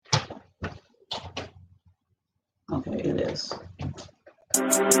Okay, it is.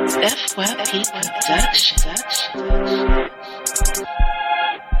 FYP Production.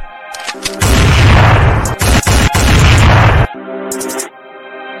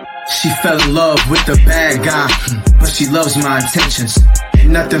 She fell in love with the bad guy, but she loves my intentions.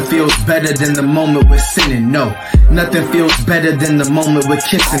 Nothing feels better than the moment we're sinning, no. Nothing feels better than the moment we're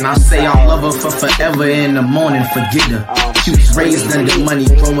kissing. I say I'll love her for forever, in the morning forget her. She was raised under money,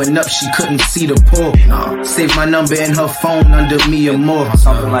 growing up she couldn't see the poor. Save my number in her phone under me or more.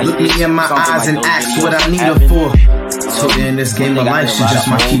 Look me in my eyes and ask what I need her for. So in this game of life she just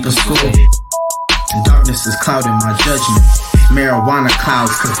might keep a score. Darkness is clouding my judgment. Marijuana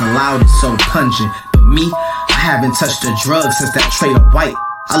clouds cause the loud is so pungent. But me, I haven't touched a drug since that Trader White.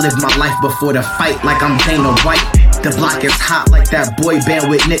 I live my life before the fight like I'm Dana White. The block is hot like that boy band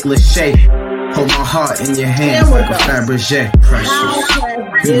with Nick Lachey. Hold my heart in your hands like a Fabergé.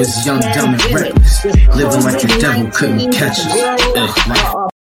 Precious. We was young, dumb, and reckless. Living like the devil couldn't catch us.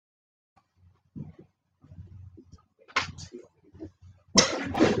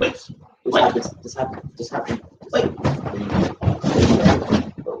 This happened.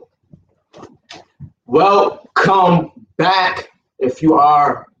 Welcome back. If you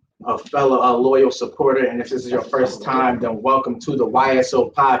are a fellow loyal supporter, and if this is your first time, then welcome to the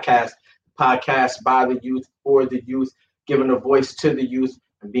YSO podcast by the youth, for the youth, giving a voice to the youth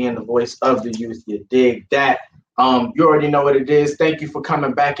and being the voice of the youth. You dig that? You already know what it is. Thank you for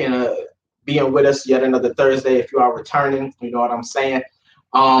coming back and being with us yet another Thursday. If you are returning, you know what I'm saying.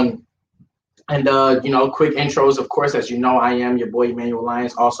 Quick intros, of course. As you know, I am your boy Emmanuel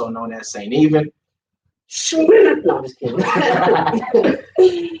Lyons, also known as Saint Even. No, I'm just kidding.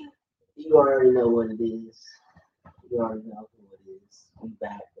 You already know what it is. You already know who it is. I'm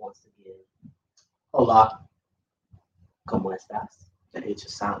back once again. Hola. ¿Cómo estás? That hit your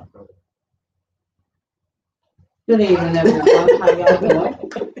sound, brother. Good evening, everyone. How y'all doing?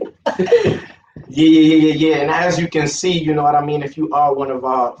 Yeah. And as you can see, you know what I mean? If you are one of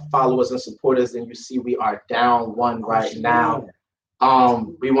our followers and supporters, then you see we are down one right now.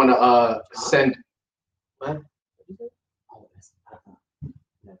 We want to send... What?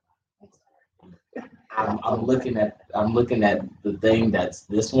 I'm looking at the thing that's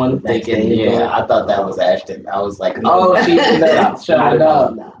this one. Thinking, I thought that was Ashton. I was like, oh, she's showing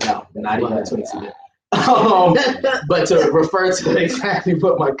up. No, not even 22. But to refer to exactly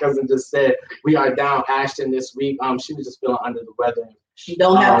what my cousin just said, we are down Ashton this week. She was just feeling under the weather. She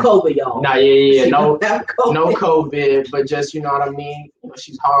don't have COVID, y'all. Nah, yeah. No COVID, but just, you know what I mean? You know,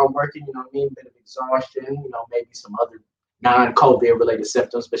 she's hardworking, you know what I mean? Bit of exhaustion, you know, maybe some other non-COVID related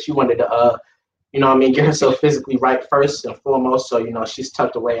symptoms, but she wanted to, you know what I mean, get herself physically right first and foremost. So, you know, she's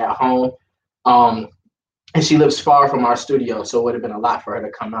tucked away at home. And she lives far from our studio, so it would have been a lot for her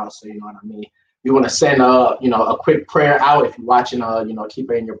to come out. So, you know what I mean? We want to send a quick prayer out. If you're watching, keep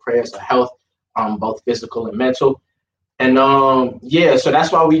her in your prayers for health, both physical and mental. And so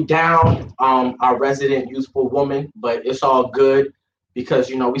that's why we down our resident youthful woman, but it's all good because,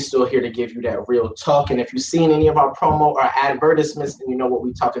 you know, we still here to give you that real talk. And if you've seen any of our promo or advertisements, then you know what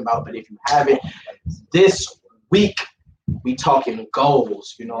we're talking about. But if you haven't, this week we talking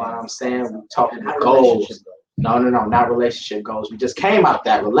goals. You know what I'm saying? We talking goals. No, not relationship goals. We just came out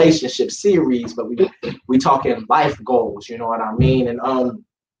that relationship series, but we talking life goals. You know what I mean? And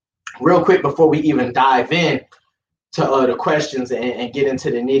real quick before we even dive in to the questions and get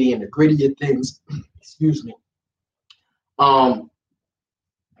into the nitty and the gritty of things, excuse me.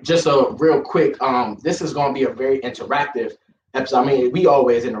 Just a real quick, this is going to be a very interactive episode. I mean, we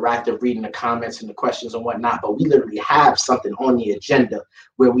always interactive reading the comments and the questions and whatnot, but we literally have something on the agenda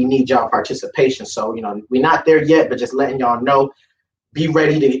where we need y'all participation. So, you know, we're not there yet, but just letting y'all know, be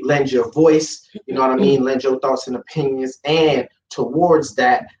ready to lend your voice, you know what I mean? Lend your thoughts and opinions. And towards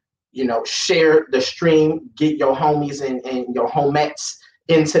that, you know, share the stream, get your homies and your homettes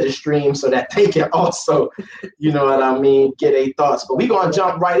into the stream so that they can also, you know what I mean, get a thoughts. But we're going to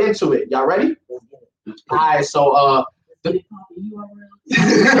jump right into it. Y'all ready? All right, so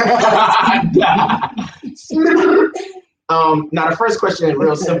now the first question is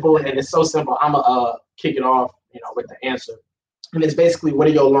real simple, and it's so simple. I'm gonna kick it off, you know, with the answer. And it's basically, what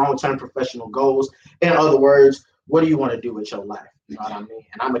are your long-term professional goals? In other words, what do you want to do with your life? You know what I mean?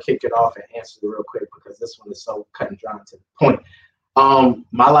 And I'm gonna kick it off and answer it real quick because this one is so cut and dry to the point.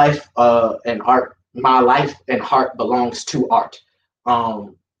 My life and heart belongs to art. I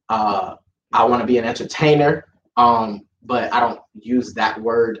want to be an entertainer, but I don't use that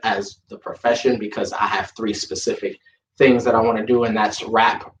word as the profession because I have 3 specific things that I want to do, and that's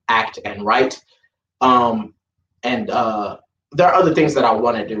rap, act, and write. there are other things that I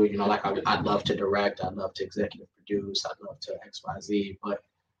want to do. You know, like I'd love to direct, I'd love to executive produce, I'd love to XYZ. But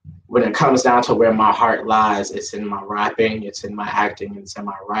when it comes down to where my heart lies, it's in my rapping, it's in my acting, it's in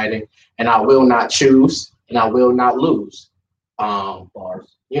my writing, and I will not choose and I will not lose.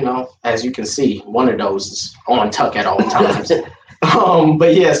 Bars. You know, as you can see, one of those is on tuck at all times.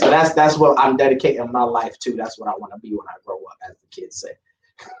 But yeah, so that's what I'm dedicating my life to. That's what I want to be when I grow up, as the kids say.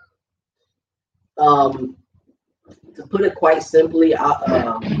 To put it quite simply,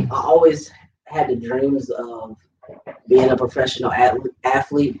 I always had the dreams of being a professional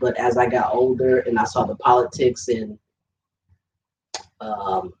athlete, but as I got older and I saw the politics and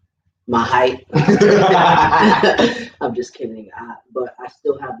my height, I'm just kidding. But I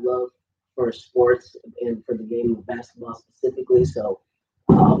still have love for sports and for the game of basketball specifically. So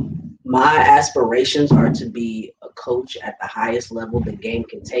my aspirations are to be a coach at the highest level the game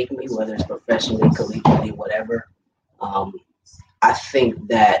can take me, whether it's professionally, collegiately, whatever. I think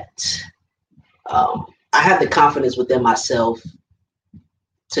that I have the confidence within myself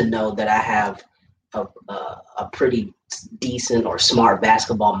to know that I have a pretty decent or smart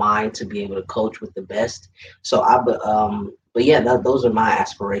basketball mind to be able to coach with the best. So but yeah, those are my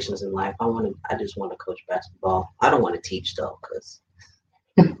aspirations in life. I just want to coach basketball. I don't want to teach though, because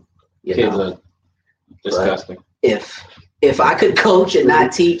kids are disgusting. If I could coach and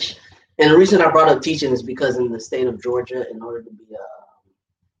not teach, and the reason I brought up teaching is because in the state of Georgia, in order to be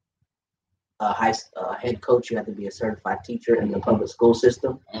a head coach, you have to be a certified teacher in the public school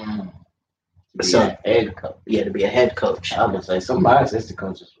system. So head coach. Yeah, to be a head coach. I would say some of my assistant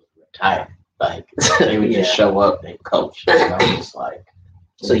coaches were retired. Like they would just show up and coach. And I'm just like,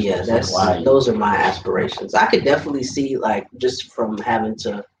 so yeah, those are my aspirations. I could definitely see, like, just from having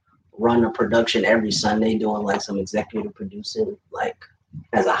to run a production every Sunday, doing like some executive producing, like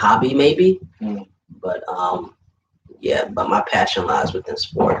as a hobby maybe. But yeah, but my passion lies within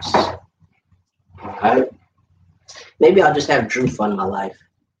sports. Maybe I'll just have Drew fund my life.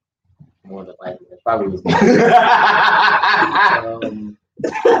 More than likely, that's probably was.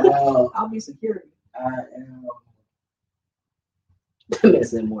 I'll be security. I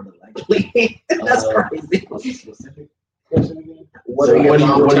said more than likely. That's crazy. What's the specific question again? What are your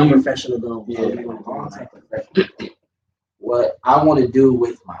long-term professional goals? What I want to do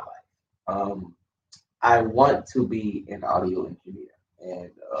with my life. I want to be an audio engineer, and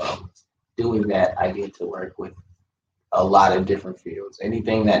doing that, I get to work with a lot of different fields.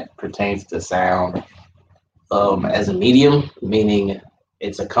 Anything that pertains to sound as a medium, meaning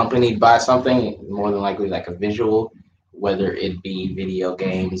it's accompanied by something, more than likely like a visual, whether it be video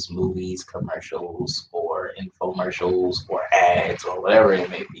games, movies, commercials, or infomercials, or ads, or whatever it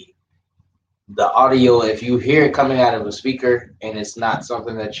may be. The audio, if you hear it coming out of a speaker and it's not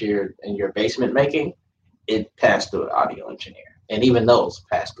something that you're in your basement making, it passed through an audio engineer. And even those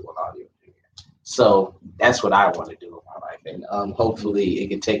pass through an audio engineer. So that's what I want to do with my life. And hopefully it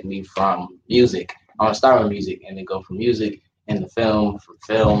can take me from music. I want to start with music and then go from music into film, from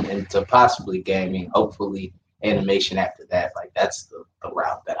film into possibly gaming, hopefully animation after that. Like that's the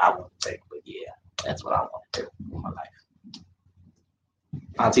route that I want to take. But yeah, that's what I want to do with my life.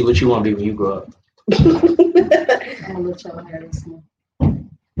 Auntie, what you want to be when you grow up?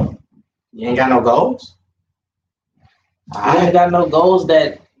 You ain't got no goals? I ain't got no goals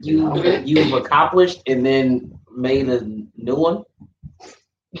that you've accomplished and then made a new one.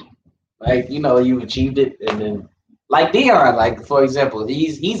 Like, you know, you've achieved it and then like Deion, like for example,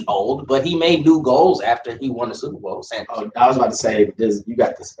 he's old, but he made new goals after he won the Super Bowl. I was about to say, you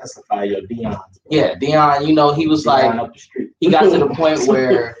got to specify your Deion. Yeah, Deion, you know, he was like, he got to the point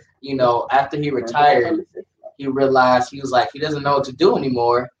where, you know, after he retired, he realized he was like, he doesn't know what to do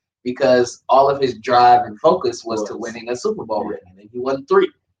anymore because all of his drive and focus was to winning a Super Bowl ring, and then he won 3.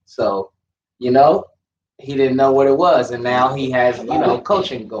 So, you know, he didn't know what it was, and now he has, you know,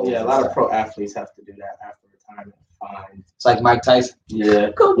 coaching goals. Yeah, a lot of pro athletes have to do that after retirement. It's like Mike Tyson.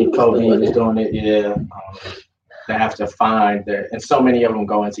 Yeah, Kobe was doing it. Yeah, they have to find and so many of them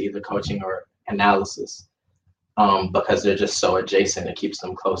go into either coaching or analysis, because they're just so adjacent. It keeps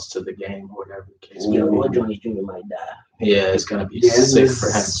them close to the game or whatever the case may be. Roy Jones Jr. might die. Yeah, it's gonna be sick for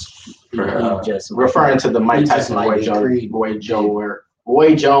him. Referring to the Mike Tyson, Roy Jones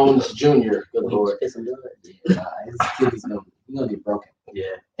Jr. Good Lord. His kidneys gonna get broken.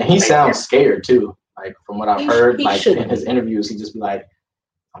 Yeah, and he sounds scared too. Like from what I've heard, like in his interviews, he just be like,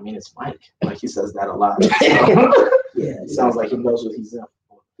 I mean, it's Mike. Like he says that a lot. So, yeah, it sounds like he knows what he's in.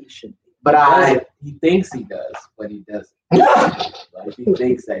 He should. But he thinks he does, but he doesn't. Like he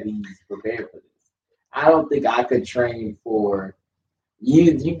thinks that he's prepared for this. I don't think I could train for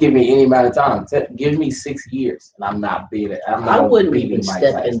You give me any amount of time. Give me 6 years, and I'm not beating it. I wouldn't even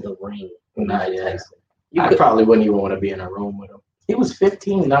step in the ring. Nah, yeah. I probably wouldn't even want to be in a room with him. He was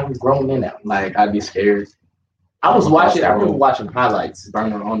 15, and I was grown in now. Like, I'd be scared. I remember watching highlights.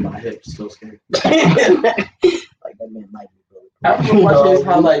 Burner on my hips, so scared. Like that man might be really cool. I remember watching his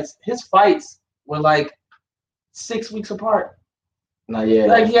highlights. His fights were like 6 weeks apart. Nah, yeah.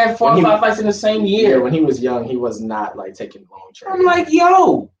 Like he had 4 or 5 fights in the same year. Yeah, when he was young, he was not like taking long training. I'm like,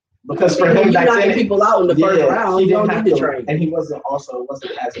 yo. Because for him back then, people out in the first round, he don't didn't need have to to train. and he wasn't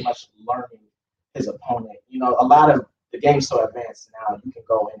as much learning his opponent. You know, a lot of the game's so advanced now, you can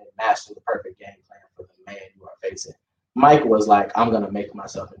go in and master the perfect game plan for the man you are facing. Mike was like, I'm gonna make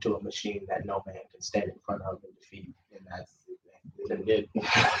myself into a machine that no man can stand in front of and defeat, and that's it.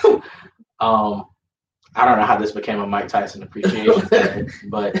 I don't know how this became a Mike Tyson appreciation thing,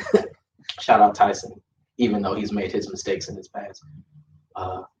 but shout out Tyson, even though he's made his mistakes in his past.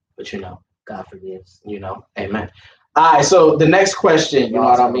 But you know, God forgives. you know, amen. All right, so the next question, you know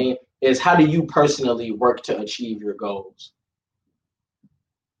what I mean, is how do you personally work to achieve your goals?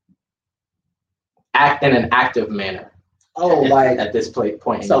 Act in an active manner. Oh, like at this point.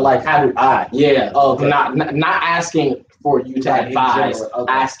 so, like how do I? Yeah. Oh, okay. Not asking for you to Like in advise, general,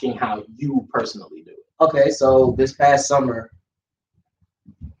 okay. asking how you personally do it. Okay, so this past summer,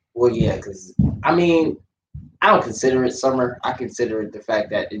 well, yeah, because I mean, I don't consider it summer. I consider it the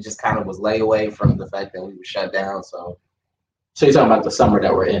fact that it just kind of was layaway from the fact that we were shut down. So you're talking about the summer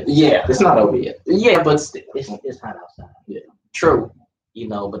that we're in. yeah, It's not over yet. yeah, but still, It's hot outside. Yeah. true. You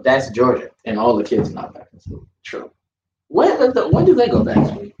know, but that's Georgia. And all the kids not back in school. True. When do they go back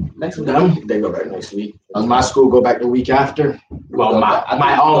next week? Next week? Them, they go back next week. My school go back the week after. Well,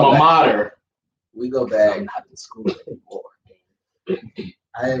 my alma mater. We go back. I'm not in school anymore.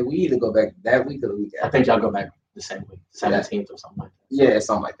 We either go back that week or the week I after. think y'all go back the same week, 17th or something like Yeah,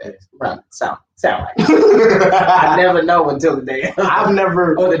 something like that. Right. Sound like. that. I never know until the day. I've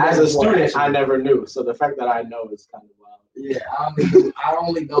never, Oh, the as a day before, student, actually. I never knew. So the fact that I know is kind of wild. Yeah, I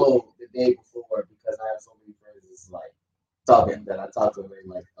only go the day before because I have so many friends that's like talking that I talk to them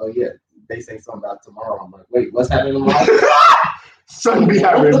and like, oh yeah, they say something about tomorrow. I'm like, wait, what's happening tomorrow? Son be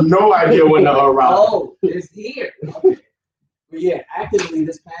having no idea when to arrive. Oh, it's here. Okay. But yeah, actively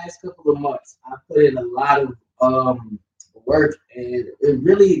this past couple of months, I put in a lot of work, and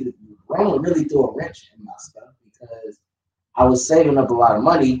Rona really threw a wrench in my stuff because I was saving up a lot of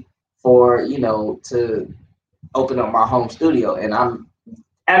money for, to open up my home studio, and I'm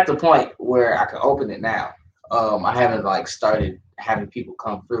at the point where I can open it now. I haven't started having people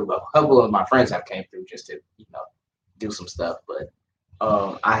come through, but a couple of my friends have came through just to do some stuff, but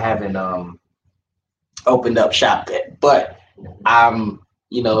I haven't opened up shop yet. But I'm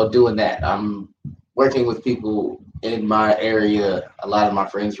doing that. I'm working with people in my area. A lot of my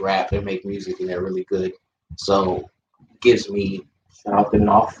friends rap and make music, and they're really good. So gives me South and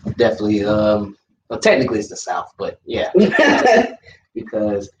North. definitely well, technically it's the South, but yeah.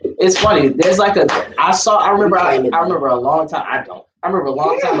 Because it's funny. There's I remember a long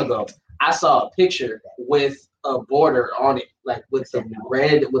time ago, I saw a picture with a border on it, like with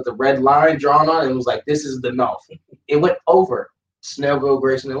the red line drawn on it. It was like, this is the North. It went over Snellville,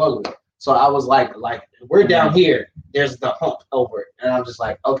 Grayson, and Loganville. So I was like we're down here. There's the hump over it, and I'm just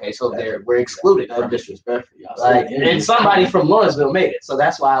like, okay, so we're excluded. No disrespect for y'all. And somebody from Lawrenceville made it, so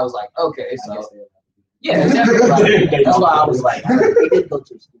that's why I was like, okay, so yeah, exactly. That's why I was like, They did go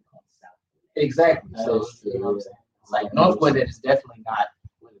to a school called South. exactly. So you know what I'm saying? Like Northwood is definitely not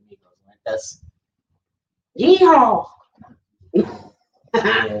where the Migos. Like that's yeehaw.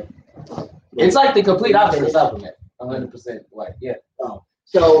 Yeah. It's like the complete opposite of Supplement. 100%. Like yeah.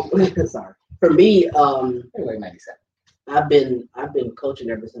 So sorry. For me, Like 97. I've been coaching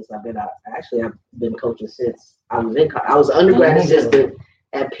ever since I've been out. Actually, I've been coaching since I was an undergrad assistant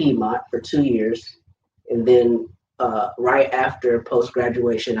at Piedmont for 2 years, and then right after post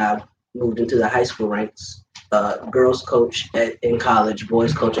graduation, I moved into the high school ranks. Girls coach in college,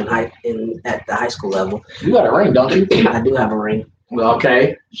 boys coach at the high school level. You got a ring, don't you? I do have a ring. Well,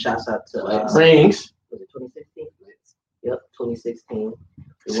 okay. Shouts out to Rings. was it 2016? Yep, 2016.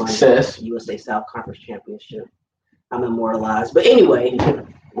 We won Success. the USA South Conference Championship. I'm immortalized. But anyway,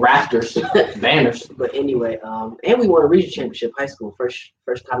 Rafters. Banners. and we won a region championship high school. First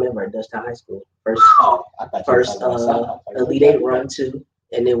time ever at Dutchtown High School. First Elite Eight run too.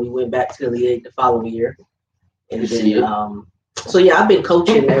 And then we went back to Elite Eight the following year. And then so yeah, I've been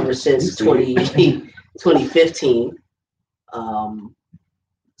coaching ever since 2015.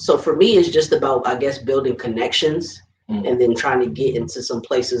 So for me, it's just about, I guess, building connections and then trying to get into some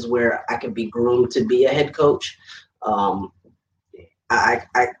places where I can be groomed to be a head coach.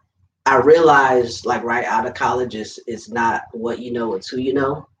 I realized like right out of college is not what you know, it's who you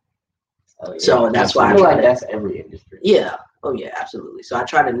know. So that's why I feel like that's every industry. Yeah. Oh yeah, absolutely. So I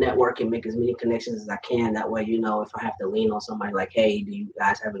try to network and make as many connections as I can. That way, if I have to lean on somebody like, hey, do you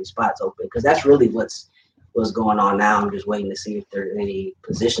guys have any spots open? Because that's really what's going on now. I'm just waiting to see if there are any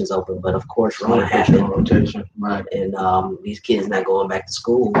positions open. But of course, Rona happened, rotation, right? And these kids not going back to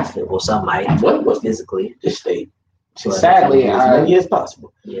school. Well, some might. What physically? The state. But sadly, as many as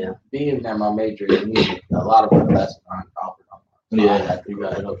possible. Yeah. Being that my major is music, a lot of our classes aren't offered online. Yeah, you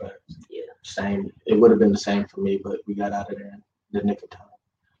got it over. Yeah. Same. It would have been the same for me, but we got out of there in the nick of time.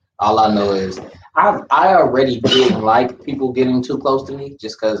 All I know is I already didn't like people getting too close to me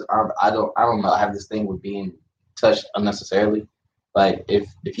just because I don't know. I have this thing with being touched unnecessarily. Like if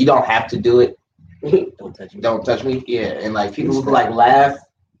you don't have to do it, don't touch me. Yeah, and like people who like laugh.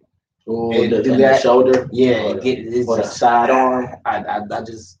 Ooh, and do that the shoulder. Yeah, or it's the sidearm. I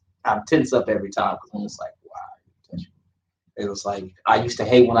tense up every time because I'm just like, wow. It was like I used to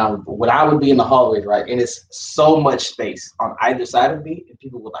hate when I would be in the hallways, right? And it's so much space on either side of me, and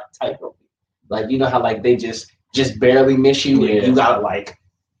people would like type over me. Like you know how like they just barely miss you, and you gotta like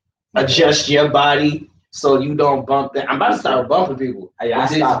adjust your body so you don't bump them. I'm about to start bumping people. I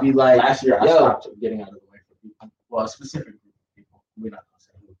stopped. Be like last year. I stopped getting out of the way for people. Well, a specific group of people. We're not gonna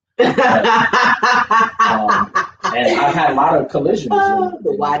say who. And I've had a lot of collisions.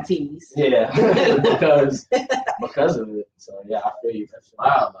 The YTs. Yeah, because of it. So yeah, I feel you.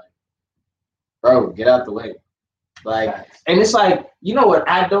 Wow, like, bro, get out the way. Like, and it's like, you know what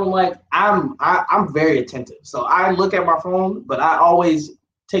I don't like? I'm very attentive. So I look at my phone, but I always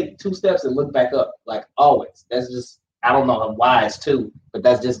take 2 steps and look back up. Like always. That's just, I don't know why it's 2, but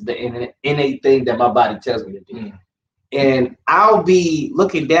that's just the innate thing that my body tells me to do. Mm. And I'll be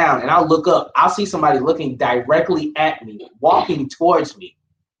looking down and I'll look up. I'll see somebody looking directly at me, walking towards me.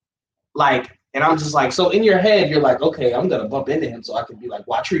 Like, and I'm just like, so in your head, you're like, okay, I'm going to bump into him so I can be like,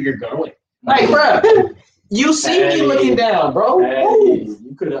 watch where you're going. Like, bro, you see me looking down, bro.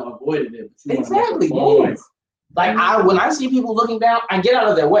 You could have avoided it. Exactly. Like, when I see people looking down, I get out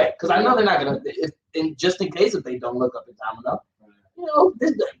of their way because I know they're not going to, and just in case if they don't look up in time enough. You know,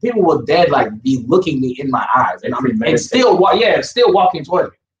 people will be looking me in my eyes, and still walking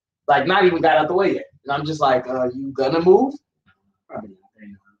towards me, like not even got out the way yet. And I'm just like, you gonna move?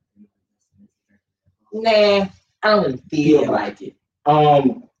 Nah, I don't really feel like it.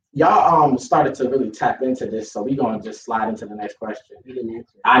 Y'all started to really tap into this, so we're gonna just slide into the next question.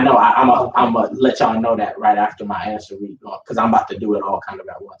 I know I'm gonna let y'all know that right after my answer, because I'm about to do it all kind of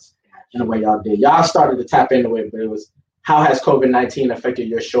at once. In the way y'all did, y'all started to tap into it, but it was. How has COVID-19 affected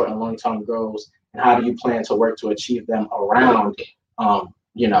your short and long-term goals, and how do you plan to work to achieve them around,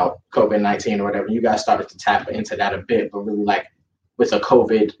 COVID-19 or whatever? You guys started to tap into that a bit, but really like with a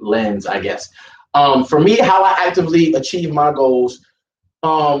COVID lens, I guess. For me, how I actively achieve my goals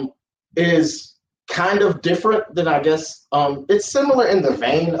is kind of different than I guess. It's similar in the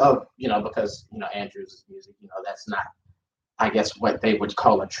vein of, because, Andrew's music, that's not, I guess, what they would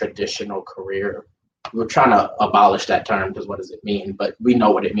call a traditional career. We're trying to abolish that term because what does it mean? But we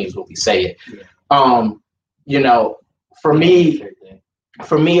know what it means when we say it. Yeah. For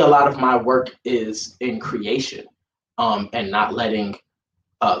me, a lot of my work is in creation, and not letting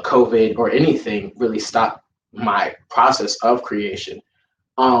COVID or anything really stop my process of creation.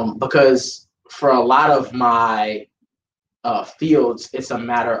 Because for a lot of my fields, it's a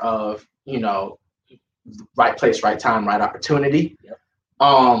matter of, right place, right time, right opportunity. Yep.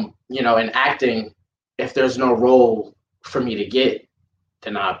 In acting, if there's no role for me to get,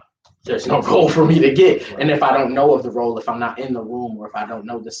 then there's no role for me to get. Right. And if I don't know of the role, if I'm not in the room, or if I don't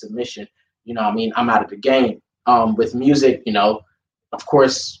know the submission, I'm out of the game. With music, of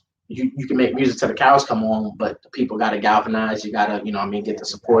course, you can make music till the cows come on, but the people got to galvanize. You got to, get the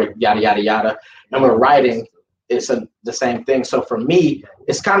support, yada, yada, yada. And with writing, it's the same thing. So for me,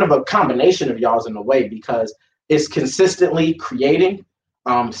 it's kind of a combination of y'all's in a way, because it's consistently creating,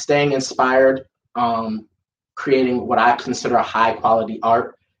 staying inspired, creating what I consider a high quality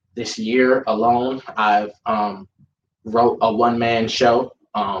art. This year alone, I've wrote a one-man show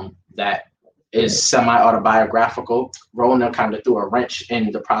that is semi-autobiographical. Rona kind of threw a wrench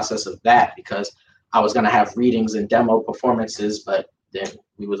in the process of that because I was going to have readings and demo performances, but then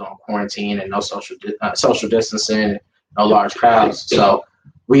we was on quarantine and no social distancing, no large crowds. So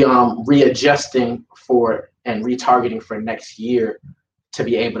we readjusting for and retargeting for next year to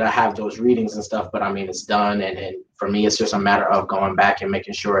be able to have those readings and stuff. But it's done. And for me, it's just a matter of going back and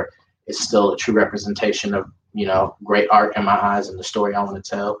making sure it's still a true representation of, great art in my eyes and the story I want to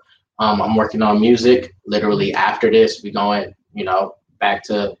tell. I'm working on music. Literally after this, we going, back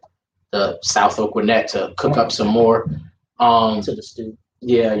to the South Oak Gwinnett to cook up some more. To the stew.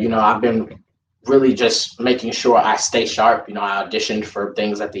 Yeah, I've been really just making sure I stay sharp. I auditioned for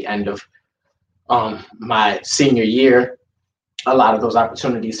things at the end of my senior year. A lot of those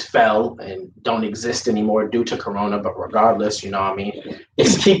opportunities fell and don't exist anymore due to Corona, but regardless,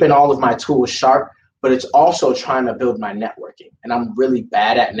 it's keeping all of my tools sharp, but it's also trying to build my networking. And I'm really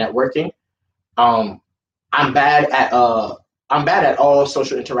bad at networking. I'm bad at all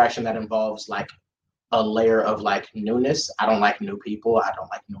social interaction that involves like a layer of like newness. I don't like new people. I don't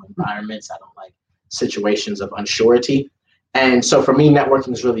like new environments. I don't like situations of unsurety. And so for me,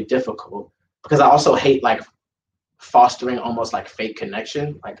 networking is really difficult because I also hate like fostering almost like fake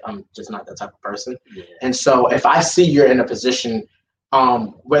connection. Like I'm just not that type of person. Yeah. And so if I see you're in a position,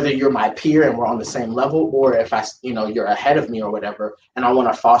 whether you're my peer and we're on the same level, or if you're ahead of me or whatever, and I want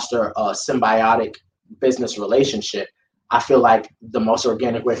to foster a symbiotic business relationship, I feel like the most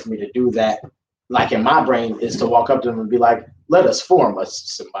organic way for me to do that, like in my brain, is to walk up to them and be like, let us form a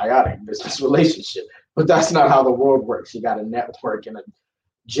symbiotic business relationship. But that's not how the world works. You got to network in a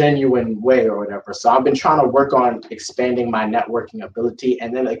genuine way or whatever. So I've been trying to work on expanding my networking ability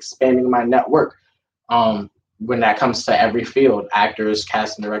and then expanding my network when that comes to every field: actors,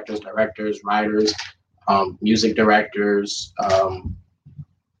 casting directors, writers, music directors,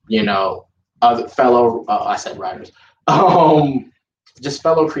 other fellow I said writers, just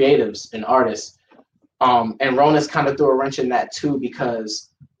fellow creatives and artists. And Rona's kind of threw a wrench in that too, because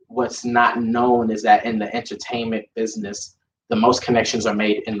what's not known is that in the entertainment business, the most connections are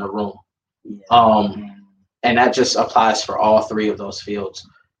made in the room. Yeah. And that just applies for all three of those fields.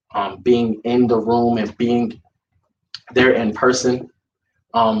 Being in the room and being there in person,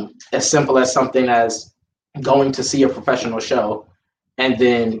 as simple as something as going to see a professional show and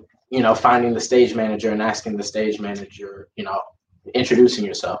then, finding the stage manager and asking the stage manager, introducing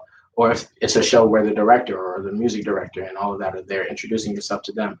yourself. Or if it's a show where the director or the music director and all of that are there, introducing yourself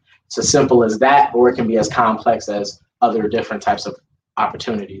to them. It's as simple as that, or it can be as complex as other different types of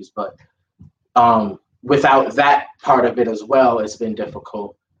opportunities. But without that part of it as well, it's been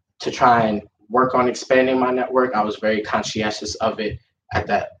difficult to try and work on expanding my network. I was very conscientious of it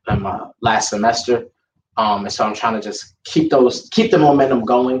in my last semester. And so I'm trying to just keep the momentum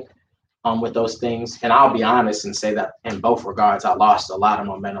going with those things. And I'll be honest and say that in both regards, I lost a lot of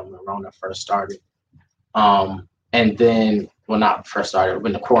momentum when Rona first started. And then, well, not first started,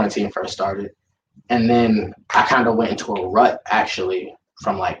 when the quarantine first started. And then I kind of went into a rut actually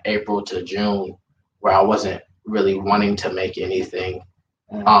from like April to June, where I wasn't really wanting to make anything.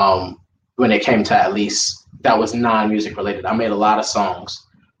 When it came to at least that was non-music related. I made a lot of songs,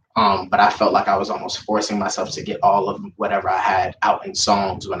 but I felt like I was almost forcing myself to get all of whatever I had out in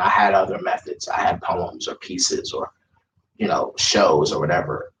songs when I had other methods. I had poems or pieces or, shows or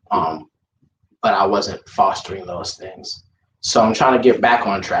whatever. But I wasn't fostering those things. So I'm trying to get back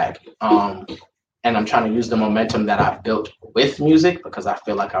on track. And I'm trying to use the momentum that I've built with music, because I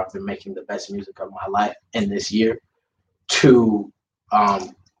feel like I've been making the best music of my life in this year, to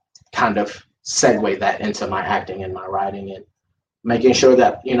kind of segue that into my acting and my writing, and making sure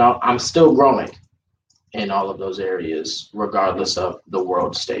that, I'm still growing in all of those areas, regardless of the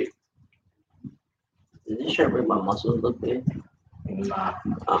world state. Did this shirt make my muscles look big? Nah.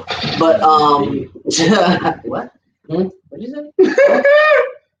 But, what? What'd you say?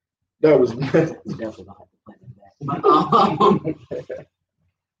 That was definitely gonna have to play that back.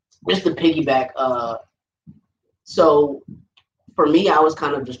 Just to piggyback, so for me, I was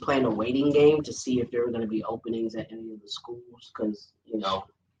kind of just playing a waiting game to see if there were going to be openings at any of the schools, because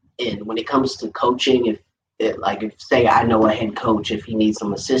and when it comes to coaching, if say I know a head coach, if he needs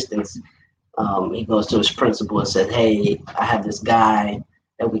some assistance, he goes to his principal and says, "Hey, I have this guy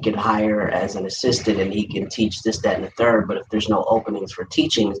that we can hire as an assistant, and he can teach this, that, and the third. But if there's no openings for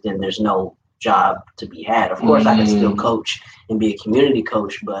teachings, then there's no job to be had." Of course, I can still coach and be a community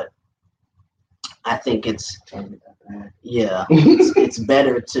coach, but I think it's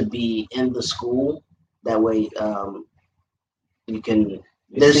better to be in the school. That way, you can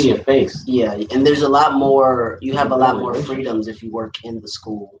see your face. Yeah, and there's a lot more. You have a lot more freedoms if you work in the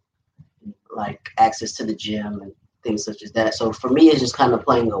school, like access to the gym and things such as that. So for me, it's just kind of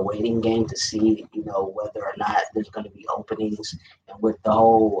playing a waiting game to see, whether or not there's going to be openings. And with the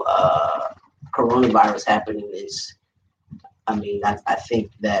whole coronavirus happening, I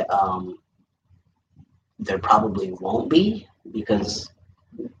think that there probably won't be, because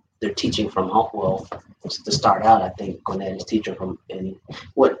they're teaching from home. Well, to start out, I think Gwinnett is teaching from in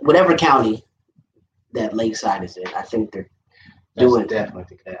whatever county that Lakeside is in. I think they're doing definitely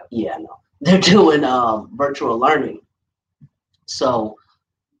the cap. Yeah, no. They're doing virtual learning. So,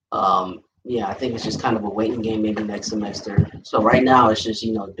 yeah, I think it's just kind of a waiting game maybe next semester. So right now it's just,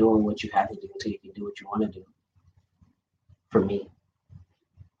 doing what you have to do until you can do what you want to do. For me.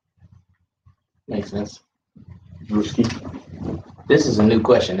 Makes sense. Ruski. This is a new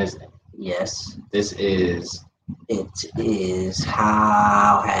question, isn't it? Yes. It is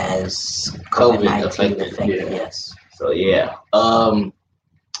how has COVID affected yes. So yeah.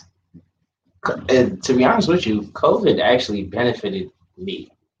 To be honest with you, COVID actually benefited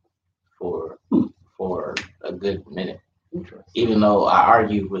me for a good minute. Even though I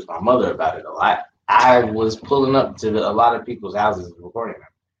argued with my mother about it a lot, I was pulling up to a lot of people's houses and recording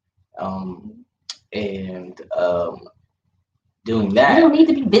them. Doing that. You don't need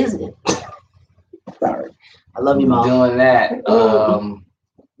to be visited. Sorry. I love you, Mom. Doing that,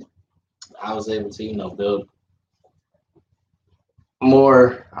 I was able to, build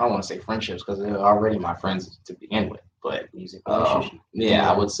more, I don't want to say friendships because they're already my friends to begin with, but music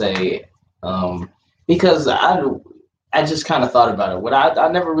I would say because I just kind of thought about it. I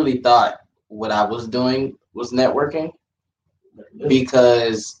never really thought what I was doing was networking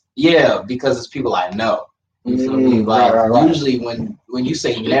because it's people I know. You feel me? Like right. Usually when you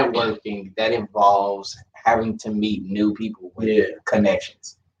say networking, that involves having to meet new people with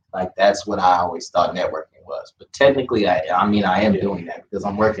connections. Like that's what I always thought networking was. But technically, I am doing that because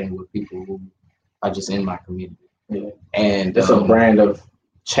I'm working with people who are just in my community. Yeah. And it's a brand of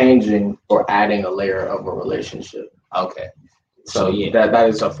changing or adding a layer of a relationship. Okay. So that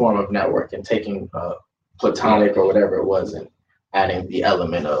is a form of networking, taking platonic or whatever it was and adding the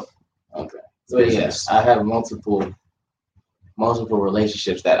element of So yes, I have multiple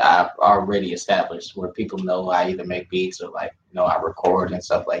relationships that I've already established where people know I either make beats or I record and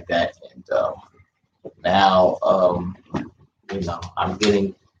stuff like that. And now I'm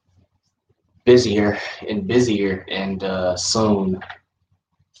getting busier and soon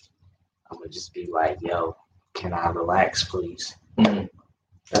I'm gonna just be like, yo, can I relax, please? Mm-hmm.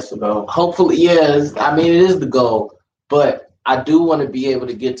 That's the goal. Hopefully, yes. I mean, it is the goal, but I do want to be able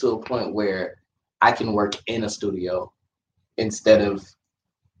to get to a point where I can work in a studio instead of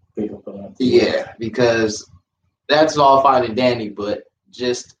because that's all fine and dandy, but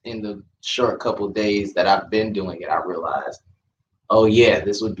just in the short couple of days that I've been doing it, I realized,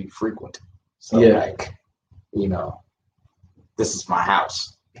 this would be frequent. So this is my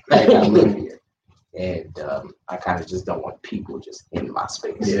house. I live here. And I kind of just don't want people just in my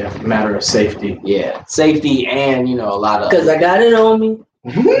space. Yeah, matter of safety. Yeah, safety and a lot of. Because I got it on me.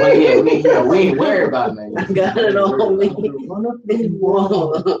 But we ain't worried about it. I got it on me. Run up and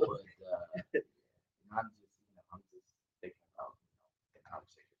wall. I'm just thinking about the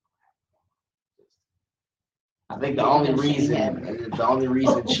conversation. I think the only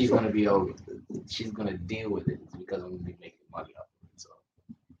reason she's gonna be she's gonna deal with it is because I'm gonna be making money off of it. So.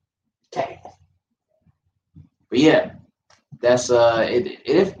 Okay. But yeah, that's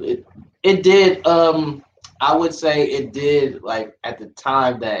it did I would say it did at the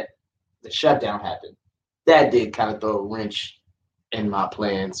time that the shutdown happened, that did kind of throw a wrench in my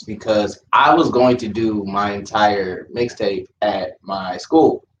plans because I was going to do my entire mixtape at my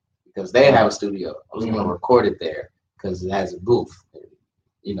school because they have a studio. I was going to record it there because it has a booth.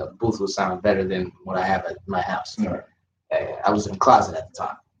 The booth would sound better than what I have at my house. Right. I was in the closet at the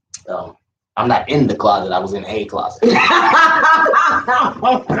time. I'm not in the closet. I was in a closet.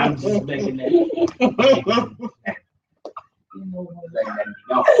 I'm just making that.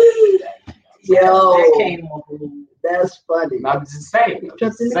 Yo, that's funny. I'm just saying.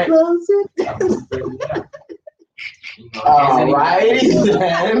 Just in the closet. All right.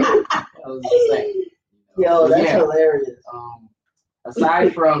 Yo, that's hilarious.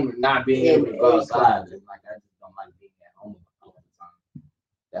 Aside from not being able to go outside, I just don't like being at home all the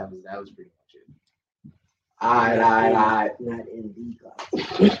time. That was pretty much it. All right. Not in the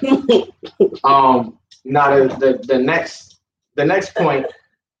closet. Now the next point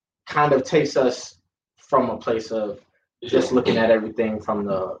kind of takes us from a place of just looking at everything from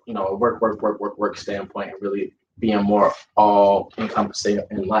the work standpoint and really being more all encompassing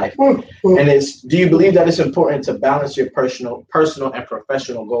in life. And do you believe that it's important to balance your personal and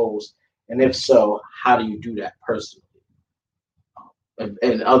professional goals? And if so, how do you do that personally?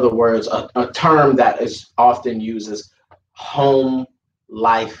 In other words, a term that is often used is home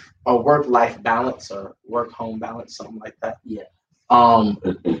life or work-life balance or work-home balance, something like that. Yeah.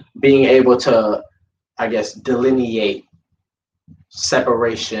 Being able to, I guess, delineate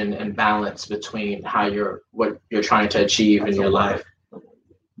separation and balance between what you're trying to achieve in your life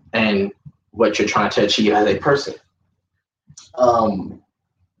and what you're trying to achieve as a person.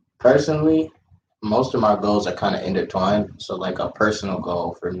 Personally, most of my goals are kind of intertwined. So like a personal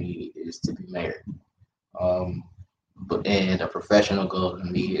goal for me is to be married. And a professional goal for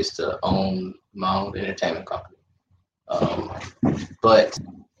me is to own my own entertainment company. But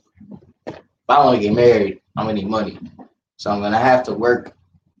if I want to get married, I'm gonna need money. So I'm gonna have to work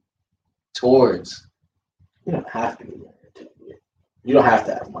towards. You don't have to be married. You don't have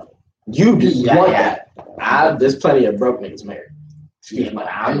to have money. You just want that. There's plenty of broke niggas married.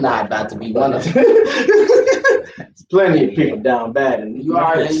 I'm not about to be one of them. There's plenty of people down bad, and You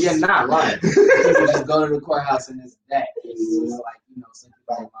are, and you're not lying. People just go to the courthouse and it's that. It's just like, some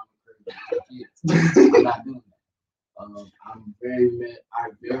people have kids. I'm not doing that. I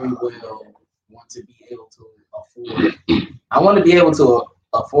very well want to be able to afford. I want to be able to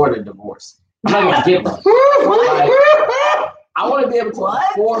afford a divorce. I'm not gonna get one. I want to be able to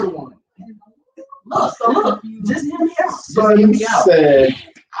afford one. Look, just hear me out. Just hear me out. Said,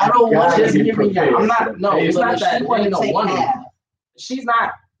 I don't want to just hear me out. I'm not. No, it's not that. She wanted to take half. She's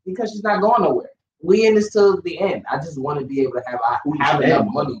not, because she's not going nowhere. We in this till the end. I just want to be able to have enough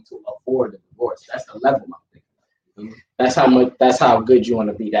money to afford a divorce. That's the level I'm thinking. That's how good you want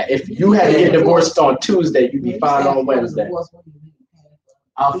to be. That if you had to get divorced on Tuesday, you'd be fine on Wednesday.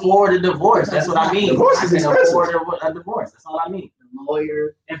 Afford a divorce. That's what I mean. Divorce is expensive. Afford a divorce. That's all I mean.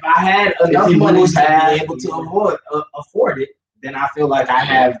 Lawyer. If I had enough money to be able to afford it, then I feel like I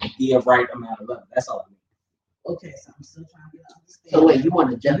have the right amount of love. That's all I mean. Okay, so I'm still trying to understand. So wait, you want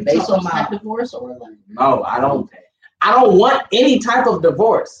to just based on my divorce or like? No, I don't want any type of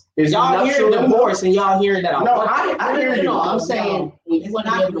divorce. Y'all hear divorce and y'all hearing that? I hear you. I'm saying when you want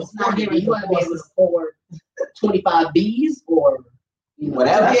to be able to afford it, you want to be able to afford 25 Bs or.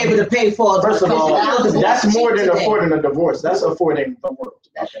 Whatever. Be able to pay for. First of all, that's more than affording a divorce. That's affording the world.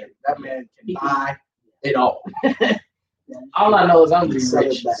 That man can buy it all. All I know is I'm just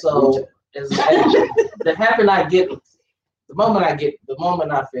rich. So the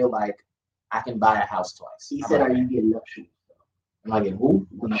moment I feel like I can buy a house twice. He said, "Are you getting nuptials?" Am I getting who?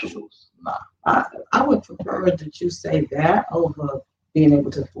 Nuptials? Nah. I would prefer that you say that over being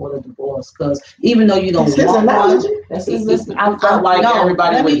able to afford a divorce, because even though you don't want one, I felt like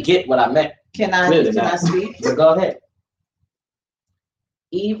everybody would get what I meant. Can I speak? So go ahead.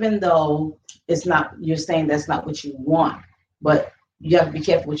 Even though it's not, you're saying that's not what you want, but you have to be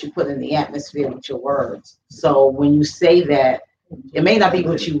careful what you put in the atmosphere with your words. So when you say that, it may not be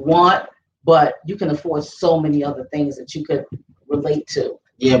what you want, but you can afford so many other things that you could relate to.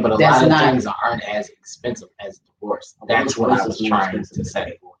 Yeah, but a lot of things aren't as expensive as divorce. That's what I was trying to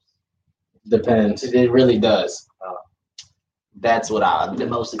say. Depends. It really does. That's what I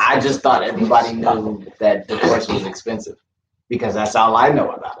just thought everybody knew that divorce was expensive, because that's all I know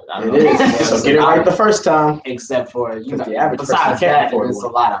about it. It is. So get it right the first time. Except for, the average besides that, it's a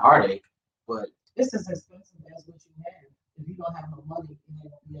lot of heartache. But it's as expensive as what you have. If you don't have no money, it ain't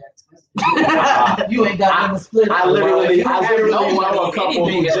gonna be that expensive. You ain't got nothing to split. I literally know a couple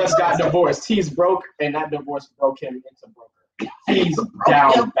who anything just got divorced. He's broke, and that divorce broke him into broker. He's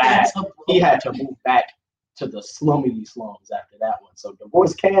down bad. He had to move back to the slums after that one. So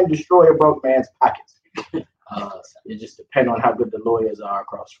divorce can destroy a broke man's pockets. It just depends on how good the lawyers are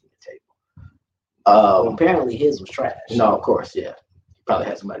across from the table. Apparently his was trash. No, of course, yeah. He probably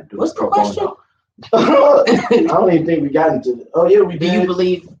had somebody do What's pro the question? bono. I don't even think we got into it. Oh yeah, we did. Do you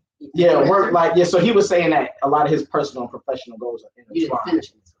believe? Yeah, work like So he was saying that a lot of his personal and professional goals are You didn't intertwined, finish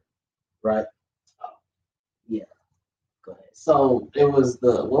it. right? Yeah. Go ahead. so it was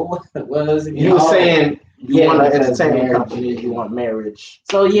what was it? He was saying you want an because entertainment marriage company, you want marriage.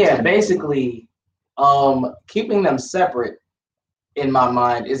 So yeah, basically, keeping them separate in my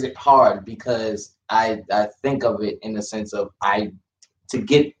mind isn't hard, because I think of it in the sense of to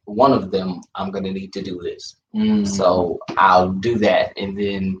get one of them, I'm gonna need to do this. So I'll do that and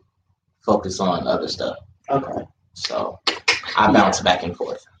then focus on other stuff. Okay. So I bounce back and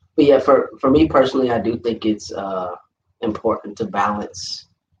forth. But yeah, for me personally, I do think it's important to balance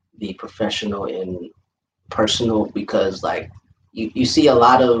the professional and personal, because like you see a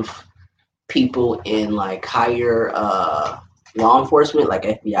lot of people in like higher law enforcement, like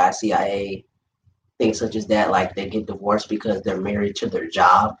FBI, CIA, things such as that, like they get divorced because they're married to their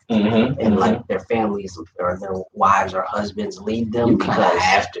job, and like their families or their wives or husbands leave them. You because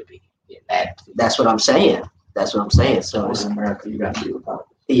have to be. That's what I'm saying. So In America, you got to be without.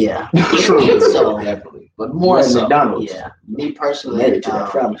 yeah, true. So Definitely. But more in so. McDonald's. yeah, me personally, Married to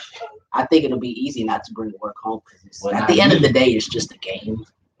that family. I think it'll be easy not to bring work home, because Well, at not the end me. of the day, it's just a game.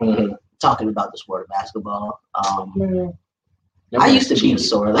 Mm-hmm. Talking about the sport of basketball. I used to be a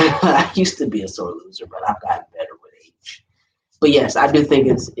sore. I used to be a sore loser, but I've gotten better with age. But yes, I do think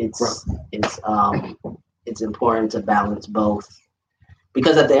it's important to balance both,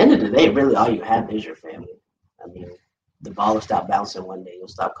 because at the end of the day, really all you have is your family. I mean, the ball will stop bouncing one day, you'll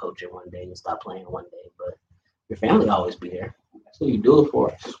stop coaching one day, you'll stop playing one day, but your family will always be there. That's what you do it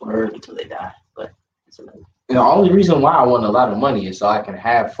for. Just word until they die. But it's amazing. And the only reason why I want a lot of money is so I can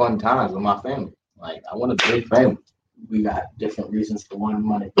have fun times with my family. Like, I want a big family. We got different reasons for wanting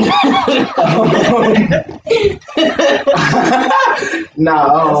money.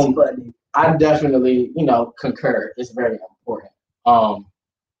 No, funny. I definitely, concur. It's very important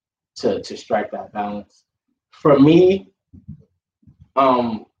to strike that balance. For me,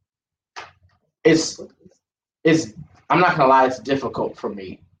 it's I'm not gonna lie, it's difficult for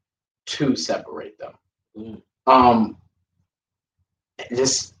me to separate them.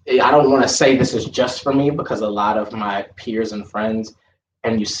 I don't want to say this is just for me, because a lot of my peers and friends,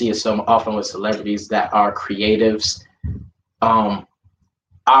 and you see it so often with celebrities that are creatives,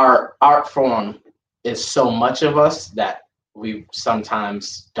 our art form is so much of us that we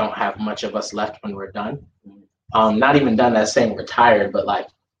sometimes don't have much of us left when we're done. Not even done as saying retired, but like,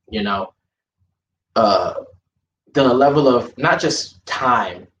 the level of not just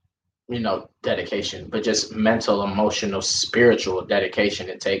time, dedication, but just mental, emotional, spiritual dedication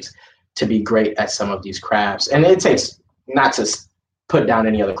it takes to be great at some of these crafts. And it takes, not to put down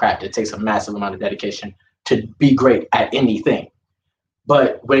any other craft, it takes a massive amount of dedication to be great at anything.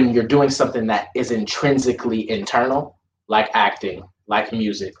 But when you're doing something that is intrinsically internal, like acting, like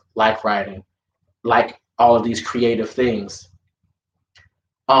music, like writing, like all of these creative things,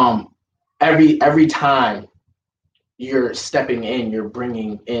 every time you're stepping in, you're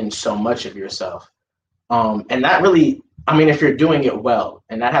bringing in so much of yourself. And that really, if you're doing it well,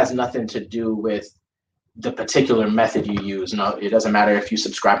 and that has nothing to do with the particular method you use. No, it doesn't matter if you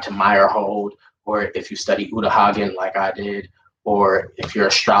subscribe to Meyerhold, or if you study Uta Hagen like I did, or if you're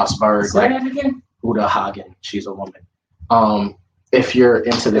a Strasberg. Say that again? Uta Hagen, she's a woman. If you're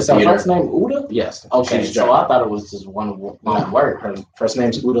into this Is her theater. first name Uta? Yes. Okay, She's so German. I thought it was just one word. Her first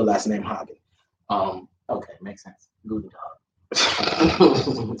name's Uta, last name Hagen. Okay, makes sense. Good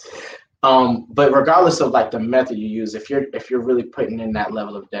dog. But regardless of like the method you use, if you're really putting in that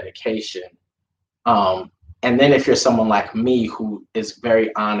level of dedication, and then if you're someone like me who is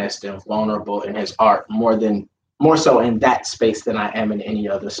very honest and vulnerable in his art, more so in that space than I am in any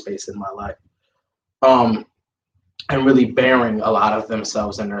other space in my life, and really bearing a lot of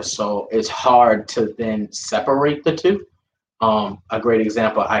themselves in their soul, it's hard to then separate the two. A great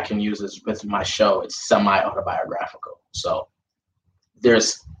example I can use is with my show. It's semi-autobiographical. So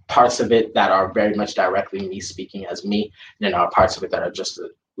there's parts of it that are very much directly me speaking as me, and then there are parts of it that are just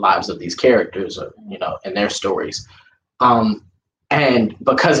the lives of these characters, or, and their stories. And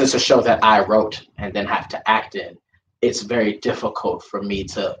because it's a show that I wrote and then have to act in, it's very difficult for me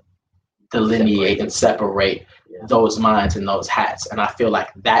to delineate and separate those minds and those hats. And I feel like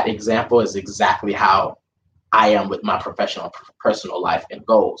that example is exactly how I am with my personal life and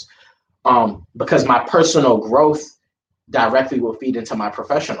goals. Because my personal growth directly will feed into my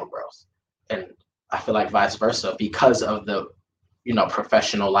professional growth. And I feel like vice versa, because of the,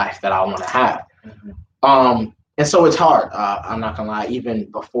 professional life that I want to have. And so it's hard. I'm not gonna lie, even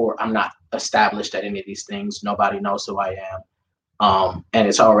before I'm not established at any of these things, nobody knows who I am. And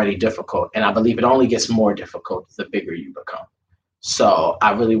it's already difficult. And I believe it only gets more difficult the bigger you become. So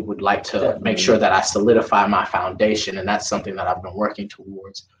I really would like to make sure that I solidify my foundation, and that's something that I've been working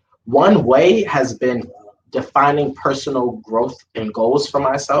towards. One way has been defining personal growth and goals for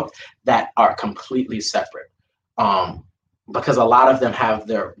myself that are completely separate, because a lot of them have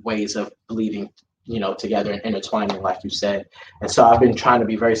their ways of bleeding, together and intertwining, like you said. And so I've been trying to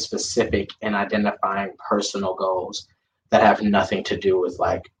be very specific in identifying personal goals that have nothing to do with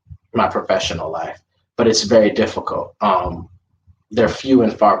like my professional life, but it's very difficult. They're few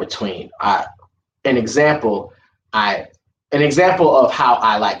and far between. An example of how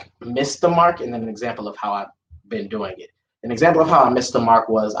I like missed the mark, and then an example of how I've been doing it. An example of how I missed the mark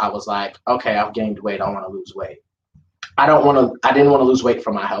was I was like, okay, I've gained weight, I want to lose weight. I didn't want to lose weight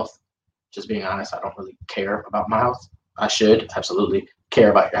for my health. Just being honest, I don't really care about my health. I should absolutely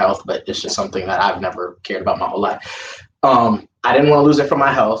care about your health, but it's just something that I've never cared about my whole life. I didn't want to lose it for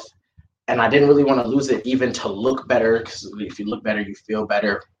my health. And I didn't really want to lose it even to look better, because if you look better, you feel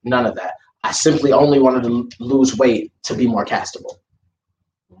better. None of that. I simply only wanted to lose weight to be more castable.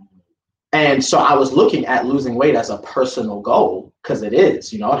 And so I was looking at losing weight as a personal goal, because it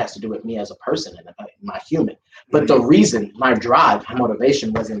is, it has to do with me as a person and my human. But the reason, my drive, my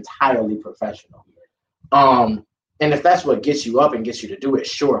motivation was entirely professional. And if that's what gets you up and gets you to do it,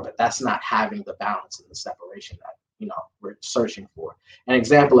 sure, but that's not having the balance and the separation that, we're searching for. An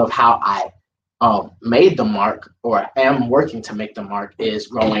example of how I made the mark or am working to make the mark is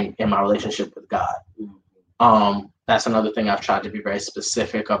growing in my relationship with God. That's another thing I've tried to be very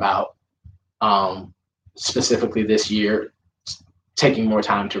specific about, specifically this year, taking more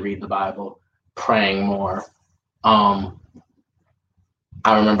time to read the Bible, praying more. I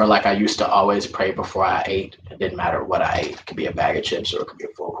remember I used to always pray before I ate. It didn't matter what I ate. It could be a bag of chips or it could be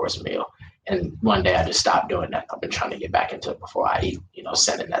a full course meal. And one day I just stopped doing that. I've been trying to get back into it before I eat,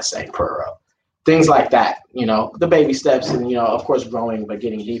 sending that same prayer up. Things like that, the baby steps and, of course, growing, but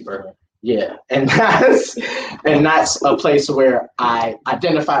getting deeper. Yeah. And that's a place where I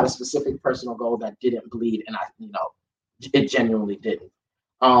identified a specific personal goal that didn't bleed. And it genuinely didn't.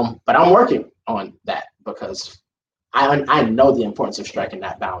 But I'm working on that because I know the importance of striking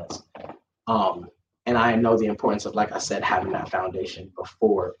that balance. And I know the importance of, like I said, having that foundation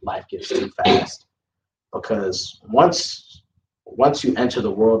before life gets too fast. Because once you enter the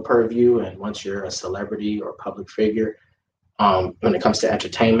world purview and once you're a celebrity or a public figure, when it comes to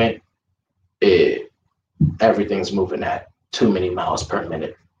entertainment, everything's moving at too many miles per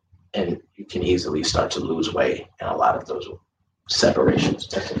minute. And you can easily start to lose weight in a lot of those separations.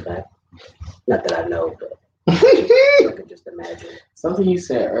 That's a fact. Not that I know, but I can just imagine. Something you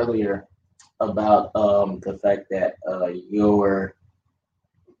said earlier about the fact that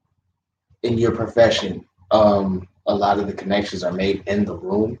in your profession, a lot of the connections are made in the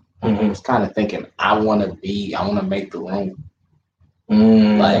room. I was kind of thinking, I want to make the room.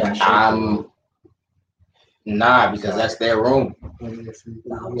 Because that's their room.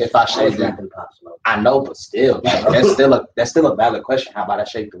 If I shake them, I know, but still, that's still a valid question. How about I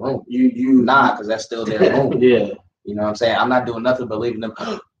shake the room? Because that's still their room. Yeah. You know what I'm saying? I'm not doing nothing but leaving them.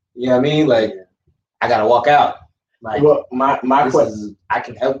 You know what I mean? I gotta walk out. Well, my question, I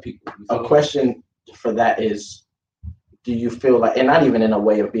can help people. A question for that is, do you feel like, and not even in a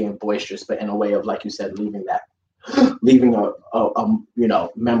way of being boisterous, but in a way of, like you said, leaving a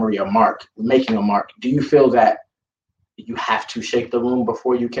memory, a mark, making a mark. Do you feel that you have to shake the room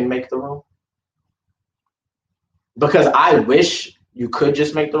before you can make the room? Because I wish you could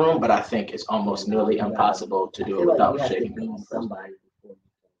just make the room, but I think it's almost nearly impossible to do it without shaking the room. Somebody.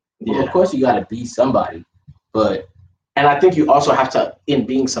 Well, of course you got to be somebody, and I think you also have to, in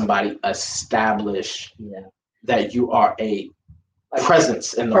being somebody, establish that you are a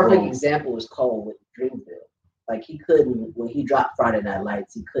presence in the room. Perfect example is Cole with Dreamville. He couldn't, when he dropped Friday Night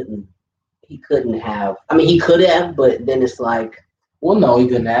Lights, he couldn't have. I mean, he could have, but then it's well, no, he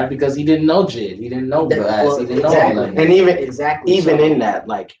couldn't have because he didn't know Jid. He didn't know Glass. He didn't know. And even in that,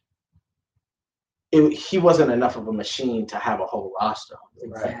 he wasn't enough of a machine to have a whole roster.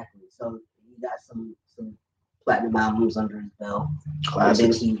 Exactly. Right. So he got some platinum albums under his belt.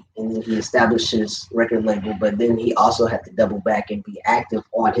 Classics. And then he established his record label, but then he also had to double back and be active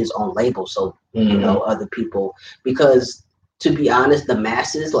on his own label. So, other people, because to be honest, the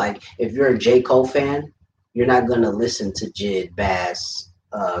masses, if you're a J. Cole fan, you're not going to listen to Jid, Bass,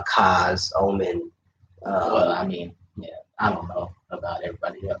 Kaz, Omen. Well, I mean, I don't know about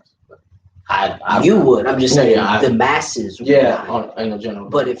everybody else, but you would. I'm just saying the masses. Yeah, in general.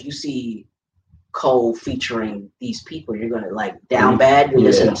 But if you see Cole featuring these people, you're gonna Down Bad, you're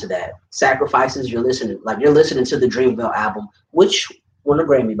listening to that. Sacrifices, you're listening to the Dreamville album, which won a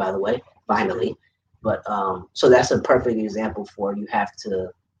Grammy, by the way, finally. But so that's a perfect example for you have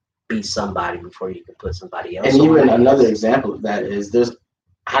to be somebody before you can put somebody else. And even another example of that is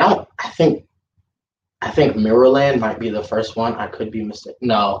I think Mirrorland might be the first one. I could be mistaken.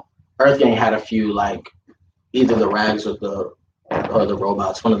 No, Earth Gang had a few either the Rags or the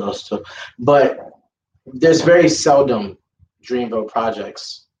Robots, one of those two. But there's very seldom Dreamville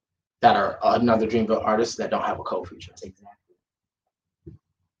projects that are another Dreamville artist that don't have a co-feature.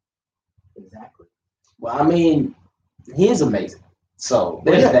 Exactly. Well, I mean, he is amazing. So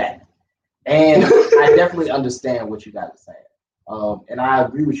there's that. And I definitely understand what you guys are saying. And I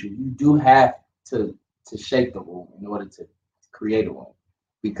agree with you. You do have to shake the room in order to create a room.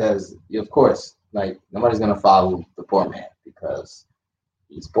 Because, of course, nobody's going to follow the poor man because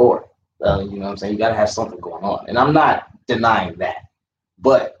he's poor. You know what I'm saying? You got to have something going on. And I'm not denying that.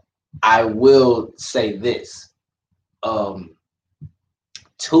 But I will say this. To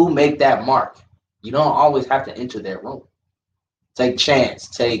make that mark, you don't always have to enter their room. Take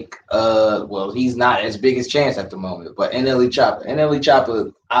Chance. He's not as big as Chance at the moment, but NLE Choppa. NLE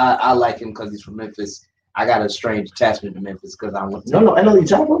Choppa, I like him because he's from Memphis. I got a strange attachment to Memphis because I went to NLE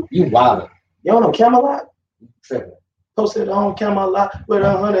Choppa? You wild. You don't know Camelot? You tripping. Posted on Camelot with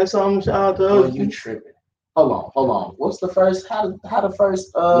 100-something shout-outs. You tripping. Hold on. What's the first? How the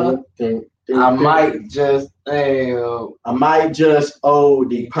first? I might just the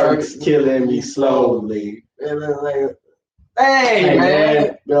perks killing me slowly. Hey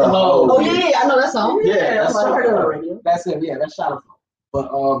man. Oh yeah, I know that song. Yeah, I heard it on the radio. That's him. Yeah, that's Shotaflow. But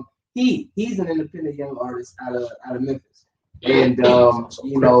he's an independent young artist out of Memphis, and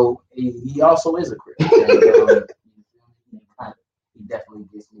you know he also is a critic. And, he definitely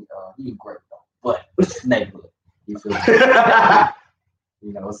gets me. He's great though, but neighborhood. You feel me?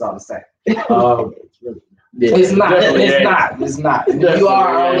 You know, it's all the same. It's not. It's not. You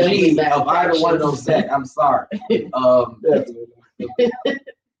are OG of either one of those sets. I'm sorry. But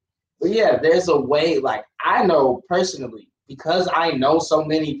yeah, there's a way. Like I know personally, because I know so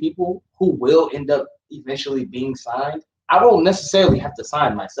many people who will end up eventually being signed. I won't necessarily have to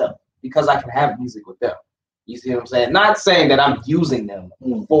sign myself because I can have music with them. You see what I'm saying? Not saying that I'm using them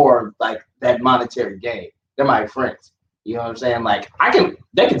for like that monetary gain. They're my friends. You know what I'm saying? Like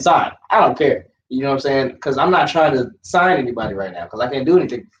they can sign. I don't care. You know what I'm saying? Because I'm not trying to sign anybody right now because I can't do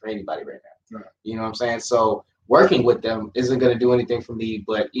anything for anybody right now. Right. You know what I'm saying? So working with them isn't going to do anything for me,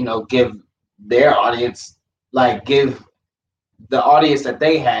 but, you know, give their audience, like give the audience that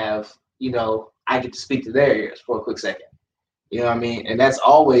they have, you know, I get to speak to their ears for a quick second. You know what I mean? And that's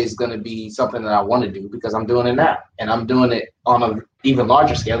always going to be something that I want to do because I'm doing it now. And I'm doing it on an even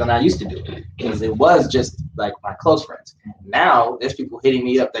larger scale than I used to do it because it was just like my close friends. Now there's people hitting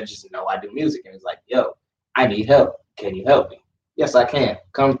me up that just know I do music. And it's like, yo, I need help. Can you help me? Yes, I can.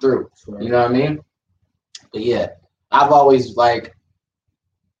 Come through. You know what I mean? But yeah, I've always like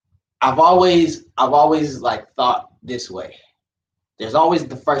thought this way. There's always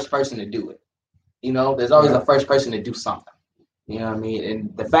the first person to do it. You know, there's always the first person to do something. You know what I mean?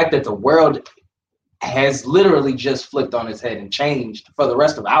 And the fact that the world has literally just flipped on its head and changed for the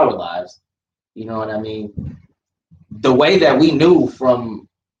rest of our lives. You know what I mean? The way that we knew from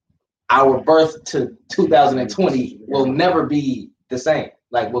our birth to 2020 will never be the same.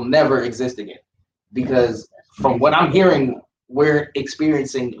 Like, will never exist again. Because from what I'm hearing, we're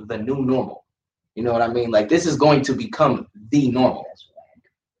experiencing the new normal. You know what I mean? Like, this is going to become the normal.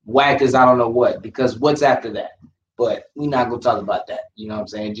 Whack is I don't know what, because what's after that? But we're not going to talk about that. You know what I'm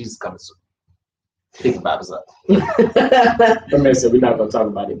saying? Jesus coming soon. Pick the Bibles up. The man said we're not going to talk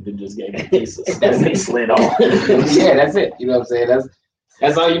about it. They just gave me Jesus. That's it. Slid off. Yeah, that's it. You know what I'm saying?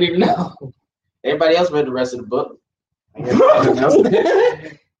 That's all you need to know. Everybody else read the rest of the book. You know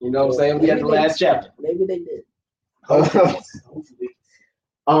what I'm saying? We got the last chapter. Maybe they did.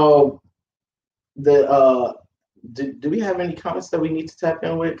 Do we have any comments that we need to tap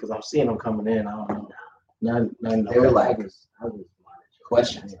in with? Because I'm seeing them coming in. I don't know. None. They were like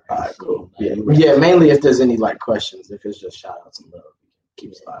questions. All right, cool. Yeah. Mainly if there's any like questions. If it's just shout outs and love,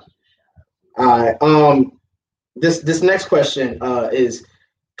 keep it live. All right. This next question is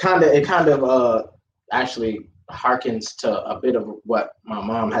kind of actually harkens to a bit of what my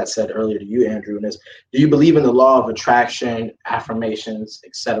mom had said earlier to you, Andrew, and is, do you believe in the law of attraction, affirmations,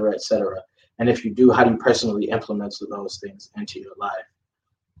 et cetera, et cetera? And if you do, how do you personally implement those things into your life?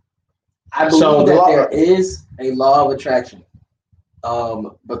 I believe that there is a law of attraction.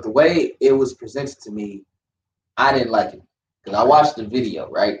 But the way it was presented to me, I didn't like it. Because I watched the video,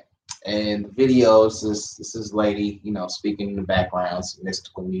 right? And the video is this lady, you know, speaking in the background, some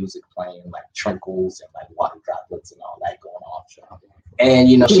mystical music playing, like trinkles and like water droplets and all that going on. And,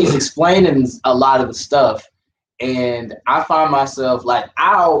 you know, she's explaining a lot of the stuff. And I find myself like,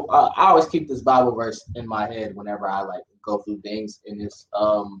 I always keep this Bible verse in my head whenever I like go through things. And it's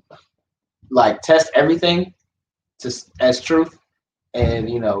like test everything as truth. And,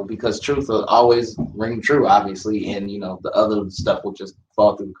 you know, because truth will always ring true, obviously, and, you know, the other stuff will just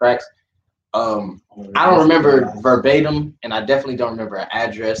fall through the cracks. I don't remember verbatim, and I definitely don't remember an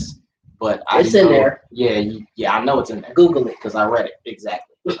address, but it's in there. Yeah, I know it's in there. Google it. Because I read it,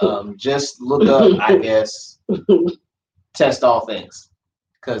 exactly. Just look up, I guess, test all things,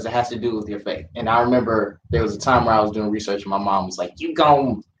 because it has to do with your faith. And I remember there was a time where I was doing research, and my mom was like, you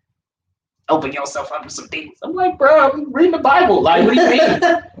gon' open yourself up to some things. I'm like, bro, I'm reading the Bible. Like, what do you mean?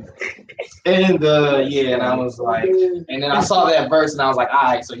 And and I was like, and then I saw that verse and I was like, all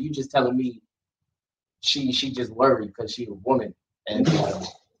right, so you just telling me she just worried because she's a woman. And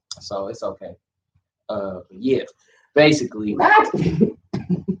so it's okay. Yeah, basically.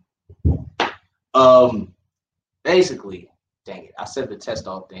 Basically, dang it. I said to test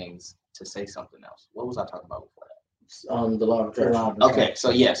all things to say something else. What was I talking about before that? The law of attraction. Okay, so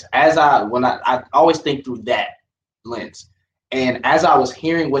yes, I always think through that lens, and as I was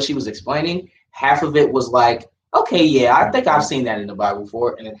hearing what she was explaining, half of it was like, okay, yeah, I think I've seen that in the Bible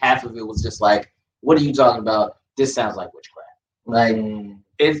before, and then half of it was just like, what are you talking about? This sounds like witchcraft. Like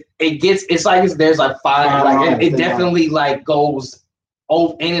there's a fine like it definitely like goes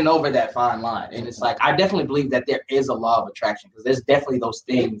in and over that fine line, and it's like I definitely believe that there is a law of attraction because there's definitely those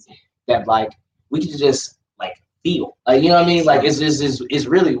things that like we can just like feel, like, you know what I mean, like it's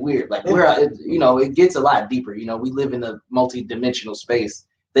really weird, like we're you know, it gets a lot deeper, you know, we live in a multi-dimensional space,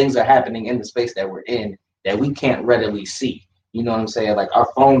 things are happening in the space that we're in that we can't readily see, you know what I'm saying, like our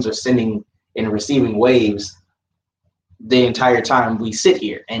phones are sending and receiving waves the entire time we sit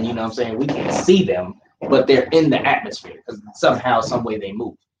here, and you know what I'm saying, we can't see them, but they're in the atmosphere because somehow, some way they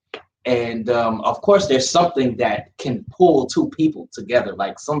move. And of course, there's something that can pull two people together,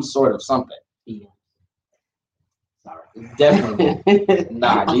 like some sort of something. Yeah. Sorry. Definitely.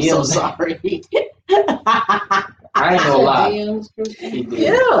 Nah, I'm so sorry. I ain't gonna lie. Yeah.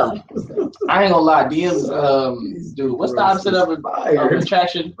 I ain't gonna lie. DMs, dude, what's the opposite of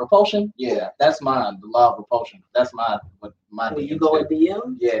attraction? Repulsion? Yeah, that's mine. The law of repulsion. That's my When you DMs go do. with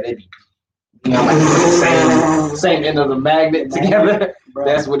DM? Yeah, they be, you know, like same end of the magnet together. Bro.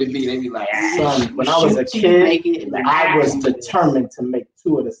 That's what it be. They be like, Son, when I was a Shoot, you make kid, it, I was determined to make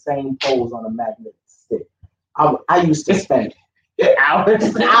 2 of the same poles on a magnet stick. I used to spend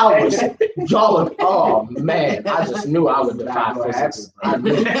hours, drawing. Oh man, I just knew I would defy physics. I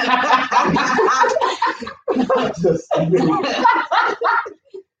knew. I just knew.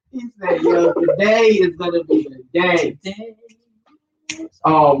 he said, "Yo, today is gonna be the day."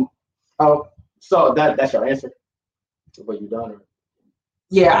 So that's your answer. What you done? Or?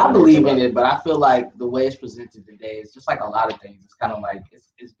 Yeah, I believe in it, but I feel like the way it's presented today is just like a lot of things. It's kind of like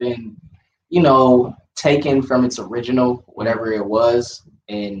it's been, you know, taken from its original, whatever it was,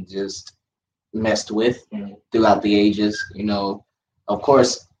 and just messed with throughout the ages. You know, of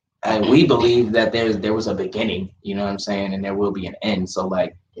course, we believe that there was a beginning, you know what I'm saying, and there will be an end. So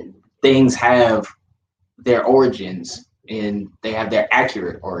like things have their origins and they have their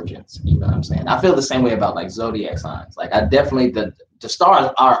accurate origins, you know what I'm saying? I feel the same way about like zodiac signs. Like I definitely, the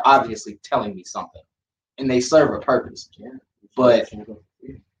stars are obviously telling me something and they serve a purpose. Yeah. But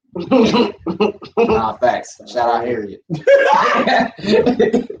nah, facts. Shout out Harriet.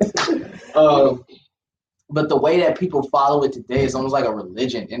 But the way that people follow it today is almost like a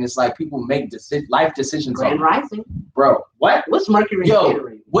religion, and it's like people make life decisions. Grand Rising, bro. What? What's Mercury? Yo,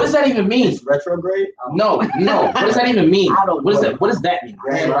 what does that even mean? Retrograde? No. What does that even mean? I don't know. What does that mean?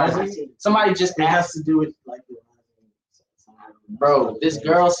 Grand Rising? Somebody just It has asked. to do with like. Bro, this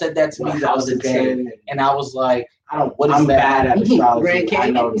girl said that to me the other day, and I was like, what is I'm that? bad at astrology. Grand I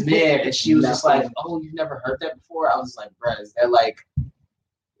know. Yeah, and she was just like, Nothing. "Oh, you've never heard that before?" I was like, "Bro, is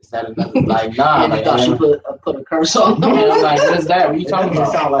that another like nah?" And Like, thought she put a curse on them. yeah, I'm like, what is that? What are you talking It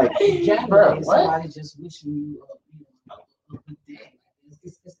about? sound like Bro, what? Somebody just wishing you a good day.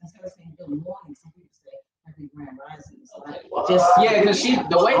 It's instead of saying good morning, some people say happy grand rising. It's like, just Yeah, because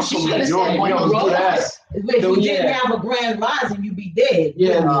the way she New said York, it, we don't do that. if you Yeah. didn't have a grand rising, you'd be dead.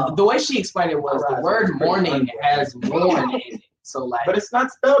 yeah, the way she explained it was the word morning has mourn in it. So like, But it's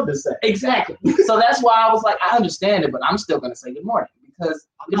not spelled the same. exactly. So that's why I was like, I understand it, but I'm still gonna say good morning because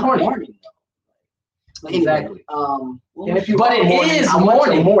good morning. But anyway, Exactly. And if you But it morning, is I want your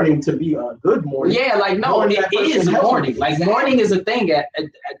morning. morning to be a good morning. Yeah, like no, Morning, it that person is helps morning. you. Like morning is a thing at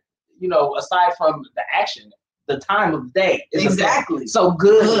you know, aside from the action, the time of day is Exactly. a thing. So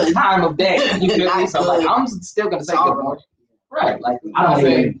good Good. time of day. You feel me? Not So like good. I'm still gonna say good morning. Right. Like I don't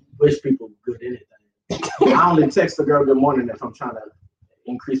say even wish people good anything. I only text the girl good morning if I'm trying to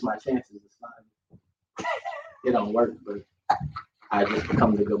increase my chances. It's not, it don't work, but I just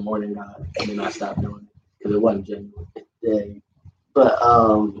become the good morning guy and then I stopped doing it because it wasn't genuine. yeah. But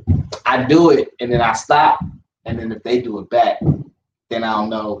I do it and then I stop, and then if they do it back, then I don't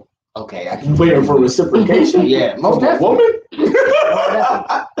know. Okay, I can Waiting for reciprocation? Yeah, most From a definitely. woman?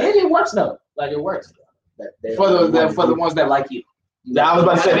 And it works though. Like it works They for already the wanted you. ones that like you. I was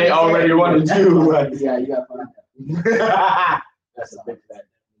about to say they already wanted you. Like, Yeah, you gotta find out. that's a big fact.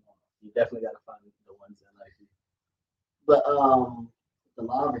 You definitely gotta find the ones that like you. but the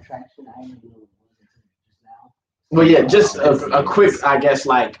law of attraction, I didn't know what it was just now. Well, yeah, just a quick, I guess,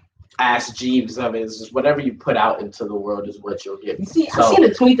 like Ask Jeeves of it is just whatever you put out into the world is what you'll get. You see, So, I seen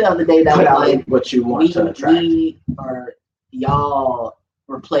a tweet the other day that put was out like, what you want to attract. y'all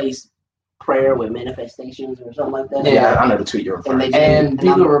replace prayer with manifestations or something like that. Yeah, I know the tweet you're referring And to. they And I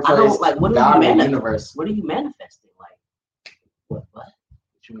people don't- replace like, what are God you in the manifesting? universe. What are you manifesting? Like, what? What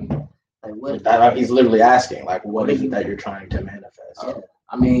you mean? Like, what? That, he's literally asking, like, what is it that you're trying to manifest?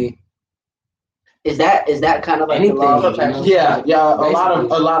 I mean, Is that kind of like Anything, the law of you know? attraction? Yeah, a lot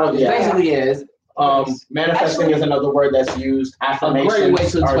of it yeah. basically is. Manifesting is another word that's used. A great way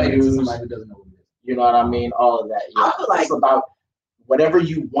Affirmations to are explain it to used. somebody who doesn't know what it is. You know what I mean? All of that. Yeah. I feel like- it's about whatever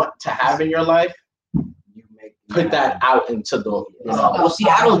you want to have in your life, You make put that out into the, you know. Well, see,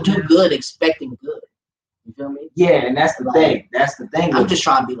 I don't do good expecting good. You feel me? Yeah, and that's the thing. That's the thing. I'm just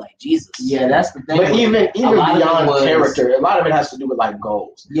trying to be like Jesus. Yeah, that's the thing. But even a lot of it beyond was- character, a lot of it has to do with like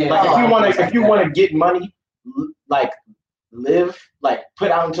goals. Yeah, Like if you like want to get money, like live, like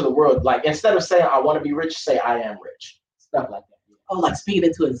put out into the world. Like instead of saying I want to be rich, say I am rich. stuff like that. Oh, like speaking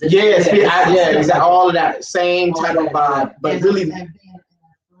into existence. Yeah, exactly. All of that same type of vibe, but really,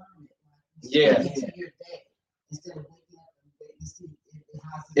 yeah.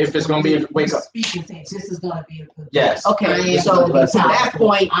 If it's gonna be a wake up. Speaking things, this is gonna be a good. Yes. Okay, I so am to that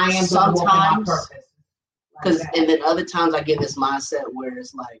point, I am gonna walk in my sometimes, purpose. Like because that. and then other times I get this mindset where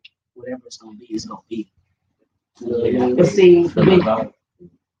it's like whatever it's gonna be, it's gonna be. But see,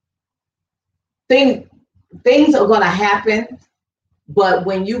 things are gonna happen, but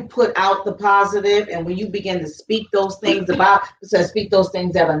when you put out the positive and when you begin to speak those things speak those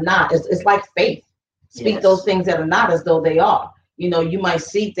things that are not, it's like faith. Speak Yes. those things that are not as though they are. You know, you might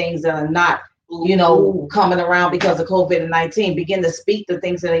see things that are not, you know, coming around because of COVID-19. Begin to speak the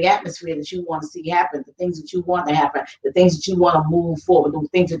things in the atmosphere that you want to see happen, the things that you want to happen, the things that you want to move forward, the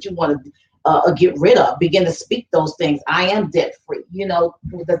things that you want to get rid of. Begin to speak those things. I am debt free. You know,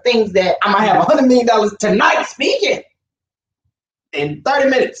 the things that I might have $100 million tonight speaking. in 30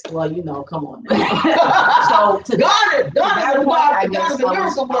 minutes. Well, you know, come on. Now. So to God, That is point, I God guess is a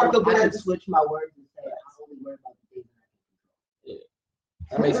miracle worker. I but can switch my words and say I only worry about the things.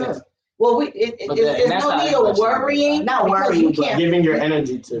 That makes sense. well, But it's that's no how need everybody of should worrying. Not because worrying, you but can't. Giving your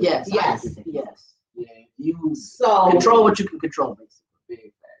energy to. Yes, Yes. yes. Yeah, you So control what you can control, basically. Big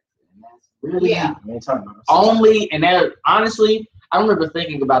facts. And that's really yeah. I ain't talking about only, and that honestly, I remember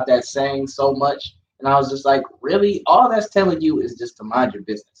thinking about that saying so much, and I was just like, really, all that's telling you is just to mind your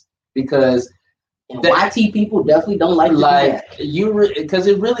business, because And That- YT people definitely don't like to do that. because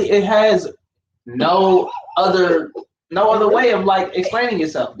it has no other way of like explaining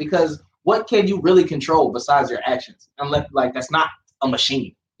yourself, because what can you really control besides your actions, unless like that's not a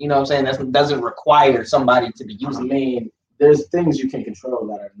machine, you know what I'm saying? That doesn't require somebody to be I using it. mean, there's things you can control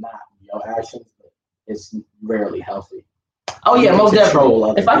that are not your actions, but it's rarely healthy. Oh yeah, You can most control definitely.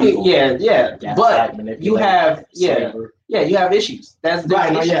 other If I people. could, yeah, but Gaslight, you manipulate, have slavery. you have issues. That's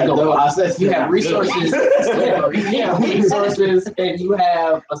Right, no, issues yeah, going no, on. I said You have not resources, good. you have resources, and you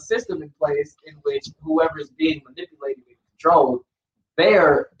have a system in place in which whoever is being manipulated and controlled, they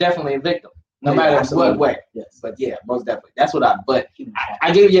are definitely a victim, no Yeah, matter absolutely. what way. Yes. But yeah, most definitely. That's what I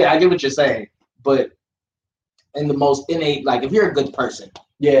get what you're saying, but in the most innate, like if you're a good person,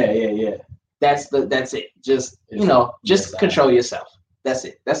 Yeah. that's it. Just It's- just yes, control yourself. That's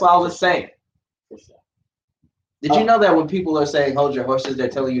it. That's all it's saying. For sure. Did you know that when people are saying hold your horses, they're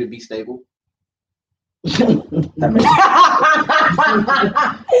telling you to be stable? That makes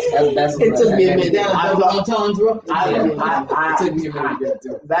It took me a minute. I- It took me a minute to get to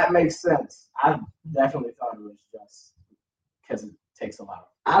it. That makes sense. I definitely thought it was just because it takes a lot of.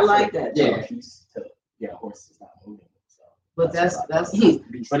 I like that. Yeah. a piece to get a horse is not moving. So But that's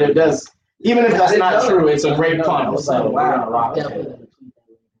But it does. Even if that's not true, it's a great I pun. was So like, wow. wow. Definitely.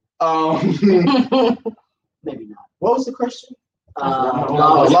 Maybe not. What was the question?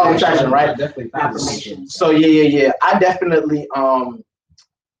 Law of attraction, right? Definitely affirmations. So yeah. I definitely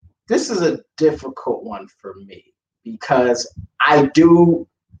this is a difficult one for me because I do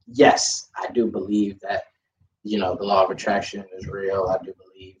believe that, the law of attraction is real. I do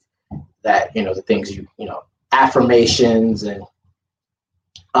believe that, the things affirmations and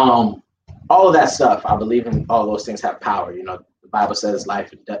all of that stuff. I believe in all those things have power. The Bible says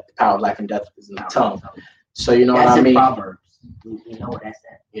life and death, the power of life and death is in the tongue. So you know That's what I in mean? Proverbs. You know what that's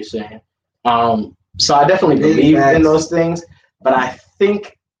at. You're saying. So I definitely Big believe in facts. those things, but I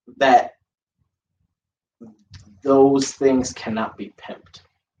think that those things cannot be pimped.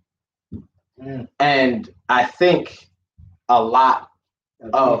 And I think a lot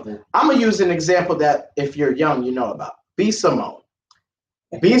of, I'm gonna use an example that if you're young, you know about. B. Simone.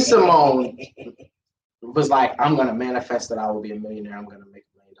 B. Simone was like, I'm gonna manifest that I will be a millionaire. I'm gonna make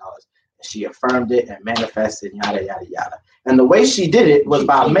 $1 million. And she affirmed it and manifested, yada yada yada. And the way she did it was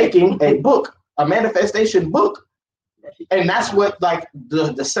by making a book, a manifestation book. And that's what, like,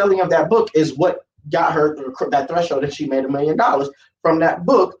 the selling of that book is what got her that threshold, and she made $1 million from that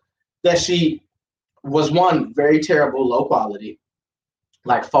book that she was, one, very terrible, low quality,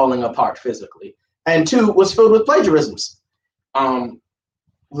 like falling apart physically, and two, was filled with plagiarisms.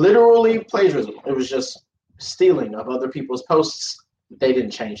 Literally plagiarism. It was just stealing of other people's posts. They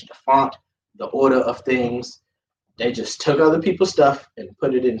didn't change the font, the order of things. they just took other people's stuff and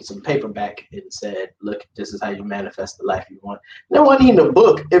put it in some paperback and said, look, this is how you manifest the life you want. And it wasn't even a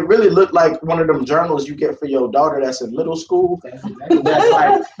book. It really looked like one of them journals you get for your daughter that's in middle school, that's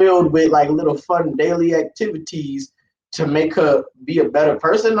like filled with like little fun daily activities to make her be a better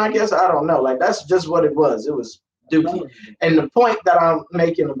person, I guess. I don't know. Like, that's just what it was. It was dookie. And the point that I'm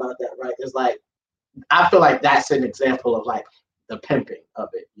making about that, right, is like, I feel like that's an example of like the pimping of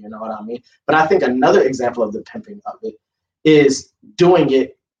it, you know what I mean? But I think another example of the pimping of it is doing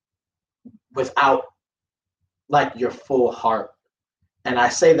it without like your full heart. And I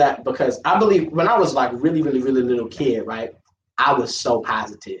say that because I believe when I was like really little kid, right, I was so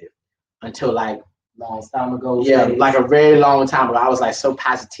positive until like long time ago. yeah, like a very long time ago. I was like so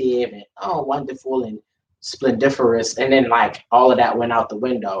positive and wonderful and splendiferous, and then like all of that went out the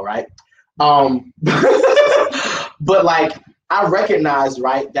window, right? But like I recognized,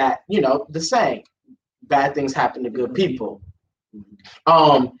 right, that, you know, the saying, bad things happen to good people.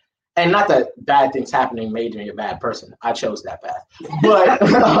 And not that bad things happening made me a bad person. I chose that path. But,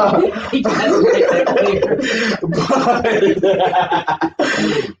 you know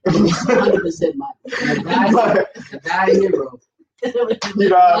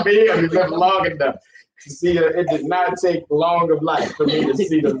what I mean? I lived long enough to see it did not take long of life for me to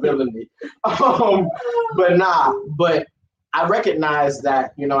see the villainy. But I recognize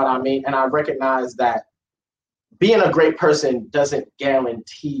that, you know what I mean? And I recognize that being a great person doesn't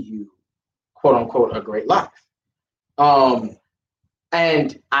guarantee you, quote unquote, a great life. And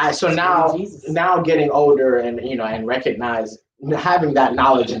now getting older and, you know, and recognize having that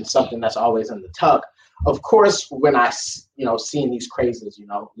knowledge and something that's always in the tuck. Of course, when I, you know, seeing these crazes, you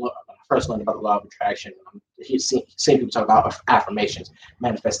know, when I first learned about the law of attraction, seeing people talk about affirmations,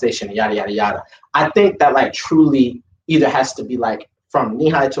 manifestation, and yada, yada, yada. I think that like truly either has to be like from knee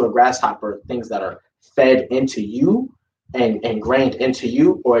high to a grasshopper, things that are fed into you and ingrained into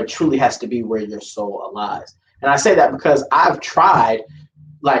you, or it truly has to be where your soul lies. And I say that because I've tried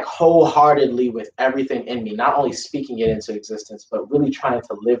like wholeheartedly with everything in me, not only speaking it into existence, but really trying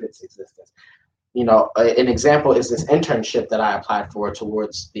to live its existence. You know, an example is this internship that I applied for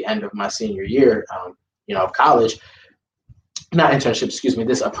towards the end of my senior year, you know, of college. Not internship, excuse me,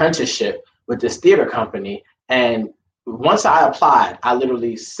 this apprenticeship with this theater company. And once I applied, I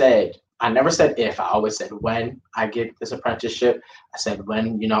literally said, I never said if, I always said when I get this apprenticeship. I said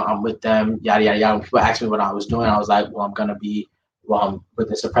when, you know, I'm with them, yada, yada, yada. When people asked me what I was doing, I was like, well, I'm going to be with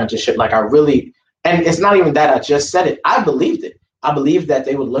this apprenticeship. Like I really, and it's not even that I just said it. I believed it. I believed that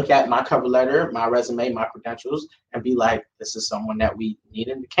they would look at my cover letter, my resume, my credentials, and be like, this is someone that we need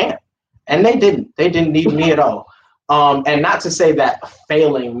in the camp. And they didn't. They didn't need me at all. And not to say that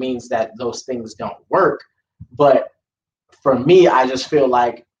failing means that those things don't work, but for me, I just feel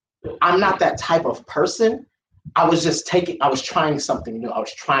like I'm not that type of person. I was trying something new. I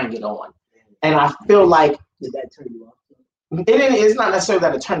was trying it on. And I feel like, did that turn you off? It's not necessarily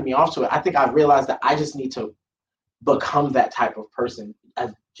that it turned me off to it. I think I realized that I just need to become that type of person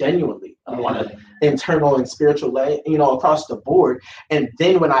genuinely on an internal and spiritual way, you know, across the board. And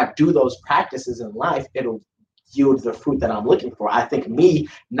then when I do those practices in life, it'll yield the fruit that I'm looking for. I think me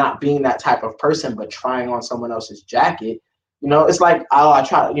not being that type of person, but trying on someone else's jacket, you know, it's like, I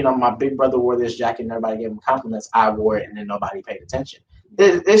try, you know, my big brother wore this jacket and everybody gave him compliments. I wore it and then nobody paid attention.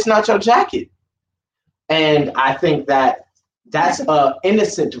 It's not your jacket. And I think that that's an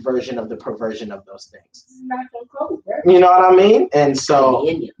innocent version of the perversion of those things. You know what I mean? And so,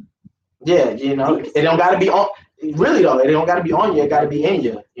 yeah, you know, it don't got to be on. Really though, it don't got to be on you. It got to be in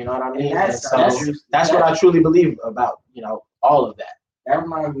you. You know what I mean? That's what I truly believe about, you know, all of that. That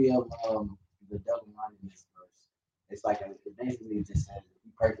reminds me of the double-mindedness verse. It's like it basically just says, if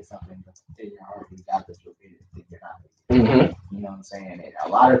you pray for something, but in your heart, you got this repeated, think you're not. Mm-hmm. You know what I'm saying? And a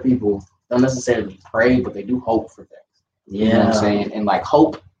lot of people don't necessarily pray, but they do hope for things. Yeah. You know what I'm saying? And like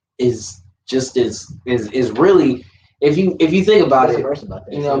hope is just is really, if you think about it, you know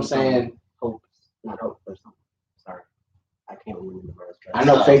what I'm saying? Hope, not hope for something. Sorry, I can't remember the verse. I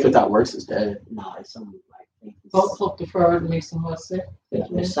know faith without works is dead. No, it's something like faith. Hope deferred makes some more sense.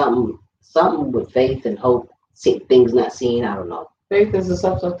 There's something with faith and hope. Things not seen. I don't know. Faith is the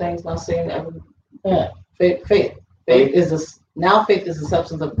substance of things not seen. Faith is the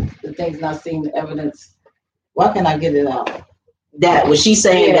substance of the things not seen. The evidence. Why can't I get it out? That was she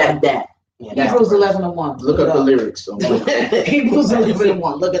saying that. Yeah, Hebrews 11:1. Look up the lyrics. Hebrews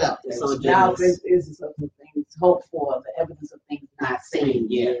 11:1. Look it up. So Now faith is the substance of things hoped for, the evidence of things not seen.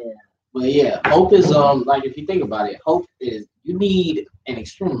 Yeah. But yeah, hope is like if you think about it, hope is you need an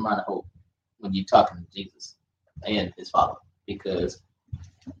extreme amount of hope when you're talking to Jesus and his Father, because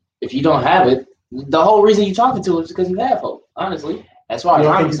if you don't have it, the whole reason you talking to is because you have hope. Honestly, that's why You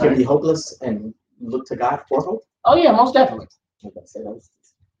don't I'm think he's gonna be concerned. hopeless and look to God for hope? Oh yeah, most definitely. Like I said, I was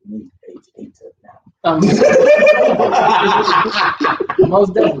eight to now.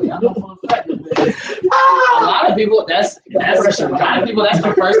 Most definitely. I know for a fact. A lot of people. That's a lot of people. That's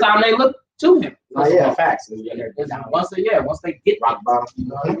the first time they look to him. Oh yeah, facts. Once they get rock bottom, you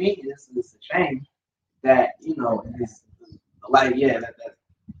know what I mean. It's a shame that it's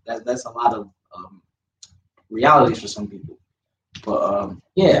like that's a lot of realities for some people. But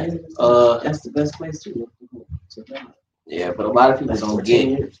That's the best place to look to God. yeah. But a lot of people don't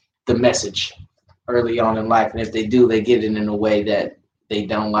get the message early on in life, and if they do, they get it in a way that they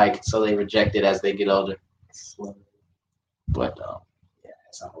don't like, so they reject it as they get older. But yeah,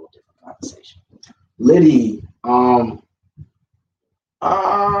 that's a whole different conversation. Liddy,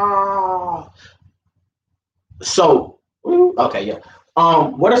 so okay, yeah.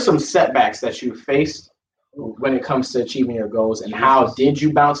 What are some setbacks that you faced when it comes to achieving your goals, and how did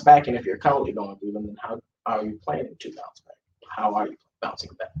you bounce back? And if you're currently going through them, then how are you planning to bounce back? How are you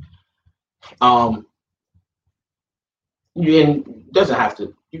bouncing back? You doesn't have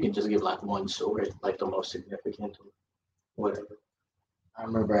to. You can just give like one story, like the most significant, or whatever. I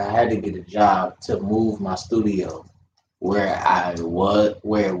remember I had to get a job to move my studio where it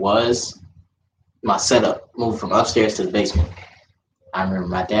was my setup, moved from upstairs to the basement. I remember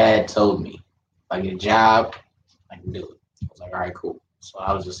my dad told me, if I get a job, I can do it. I was like, all right, cool. So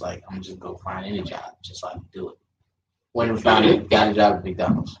I was just like, I'm just gonna go find any job just so I can do it. Went and found it, got a job at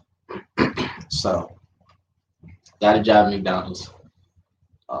McDonald's. So got a job at McDonald's.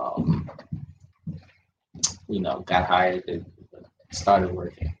 Got hired and started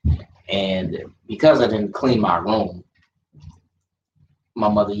working. And because I didn't clean my room, my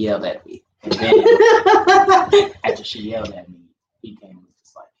mother yelled at me. And then after she yelled at me, he came and was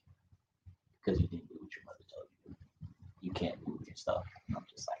just like, because you didn't do what your mother told you. You can't move your stuff. And I'm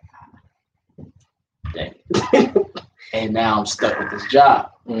just like, dang it. And now I'm stuck with this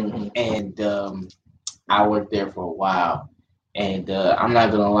job. Mm-hmm. And I worked there for a while. And I'm not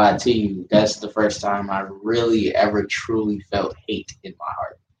going to lie to you, that's the first time I really ever truly felt hate in my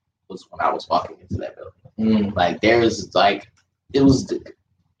heart, was when I was walking into that building. Like,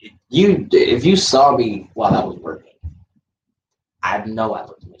 if you saw me while I was working, I know I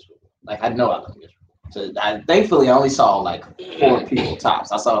looked miserable. So thankfully, I only saw like 4 people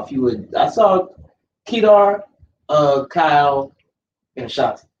tops. I saw Kedar, Kyle, and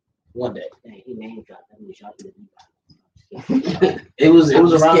Shanti one day. Hey, he name dropped that many shots. It was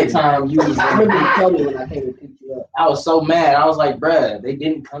around the time you was. I remember you told me when I came to pick you up. I was so mad. I was like, bruh, they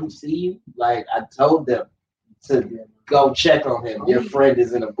didn't come see you. Like, I told them to go check on him. Your friend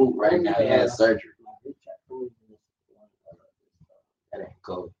is in a boot right now. He has surgery. That ain't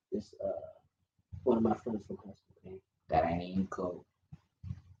cool. It's one of my friends from high school. That ain't even cool.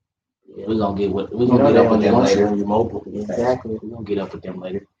 Yeah. We're gonna get up with them later. Exactly. We're gonna get up with them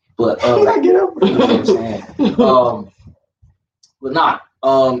later. But Get up. you know what I'm saying? But not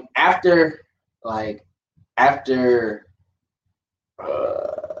after I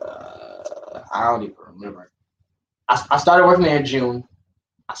don't even remember. I started working there in June.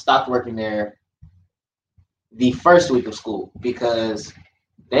 I stopped working there the first week of school because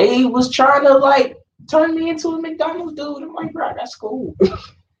they was trying to like turn me into a McDonald's dude. I'm like, bro, that's cool.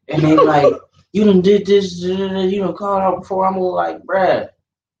 And they like, you done did this, you done called out before. I'm like, bruh,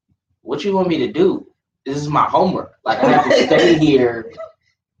 what you want me to do? This is my homework. Like, I have to stay here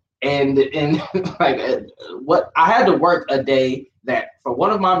and like what I had to work a day that for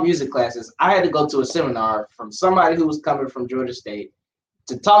one of my music classes, I had to go to a seminar from somebody who was coming from Georgia State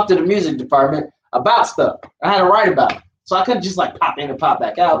to talk to the music department about stuff. I had to write about it. So I couldn't just like pop in and pop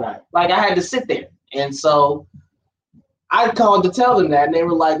back out. Right. Like, I had to sit there. And so I called to tell them that, and they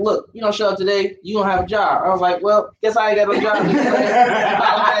were like, look, you don't show up today, you don't have a job. I was like, well, guess I ain't got no job.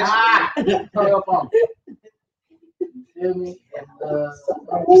 Hurry up on me. You feel me? And,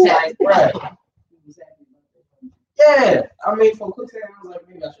 like, right. Yeah. I mean, for a quick second, I was like,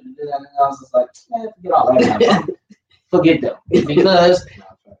 maybe I should have did that. And I was just like, man, forget all that. Forget them. Because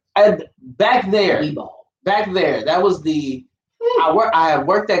back there, that was the I had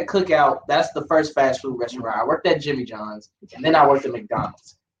worked at Cookout. That's the first fast food restaurant. I worked at Jimmy John's, and then I worked at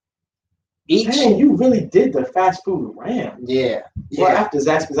McDonald's. Dang, you really did the fast food ram. Yeah. Well, after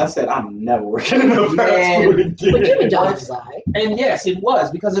Zaxby's, I said I'm never working in a fast food again. But Jimmy John's is alright. And yes, it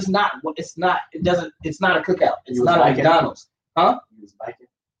was because it's not a Cookout. It's You was not a biking? McDonald's. Huh? You was biking?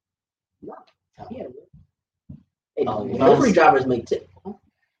 Yeah. Hey, Oh, delivery drivers make tip.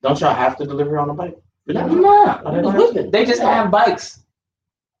 Don't y'all have to deliver on a bike? No. I was whipping. They just have bikes.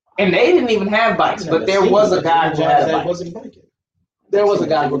 And they didn't even have bikes, but there was a guy who had a bike. wasn't biking. There was a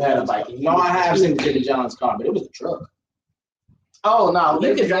guy who had a bike. No, I have seen the Jimmy John's car, but it was a truck. Oh no,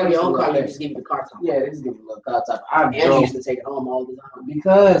 You can drive your own car. You Yeah, just give you the car top. they just give you a little car top. I And you drove used to take it home all the time.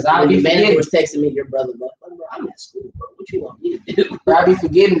 because I When be the manager forgetting. was texting me, your brother, but I'm at school, bro. What you want me to do? I be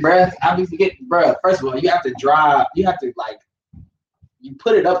forgetting, bruh. First of all, you have to drive. You have to you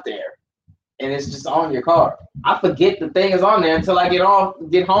put it up there, and it's just on your car. I forget the thing is on there until I get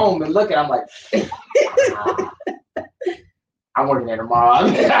home and look at it. I'm like, I'm working there tomorrow.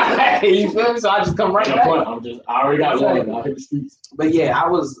 You feel me? So I just come right back. I already got one. I hit the streets. But yeah, I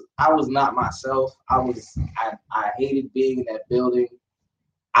was not myself. I hated being in that building.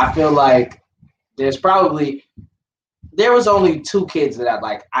 I feel like there was only 2 kids that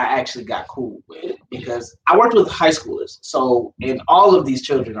I actually got cool with because I worked with high schoolers. So and all of these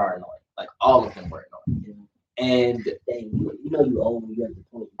children are annoying. Like all of them were annoying. And Dang, you know you old when you have the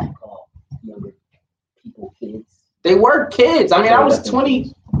point you can call younger people kids. they were kids. I mean, I was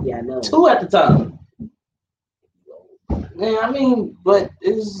 22 Yeah, I know. at the time. Yeah, I mean, but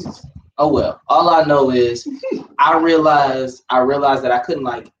it's oh well. All I know is I realized that I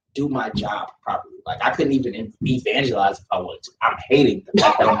couldn't do my job properly. I couldn't even evangelize if I wanted to. I'm hating the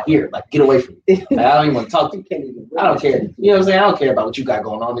fact that I'm here. Get away from me. I don't even want to talk to you. I don't care. You know what I'm saying? I don't care about what you got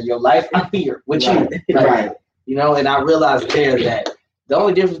going on in your life. I'm here with you. Right. And I realized there that the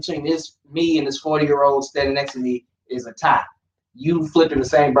only difference between me and this 40-year-old standing next to me is a tie. You flipping the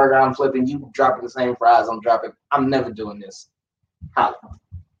same burger I'm flipping. You dropping the same fries I'm dropping. I'm never doing this. Holla.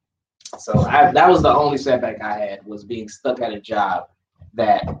 So that was the only setback I had was being stuck at a job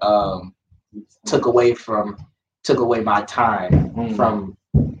that took away my time from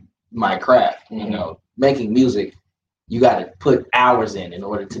my craft. Making music, you got to put hours in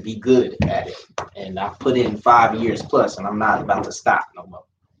order to be good at it. And I put in 5 years plus, and I'm not about to stop no more.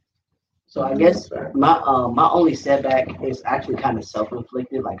 So I guess my only setback is actually kind of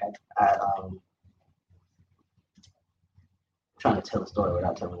self-inflicted. Trying to tell a story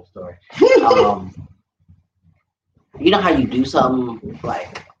without telling a story. You know how you do something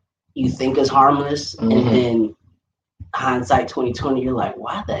you think is harmless, and then hindsight 2020, you're like,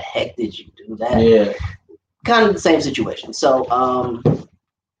 why the heck did you do that? Yeah. Kind of the same situation. So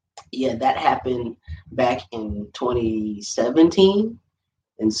yeah, that happened back in 2017.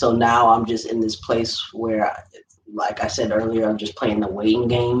 And so now I'm just in this place where, like I said earlier, I'm just playing the waiting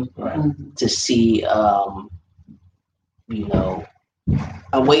game to see, I'm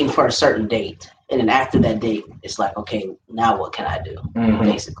waiting for a certain date. And then after that date, it's like, okay, now what can I do,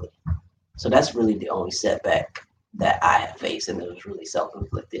 basically? So that's really the only setback that I have faced, and it was really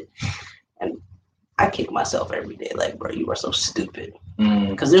self-inflicted. And I kick myself every day, bro, you are so stupid.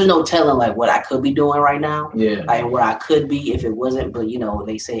 Because there's no telling, what I could be doing right now. Yeah. Where I could be if it wasn't. But,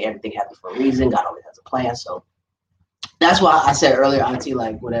 they say everything happens for a reason. God always has a plan. So that's why I said earlier, Auntie,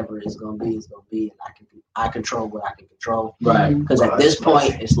 whatever it's going to be, it's going to be. And I control what I can control. Right. Because at this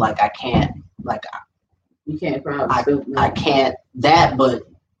point, it's I can't, You can't crowd. I can't that, but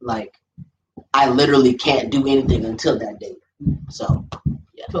I literally can't do anything until that date. So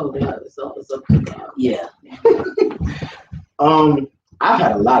Totally. It's up to God. yeah. I've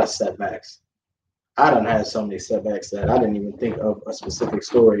had a lot of setbacks. I done had so many setbacks that I didn't even think of a specific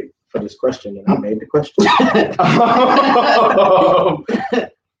story for this question, and I made the question.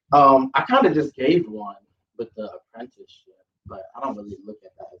 I kind of just gave one with the apprenticeship, but I don't really look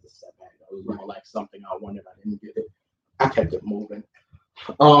at that as a setback. It was more like something I wanted. I didn't get it. I kept it moving.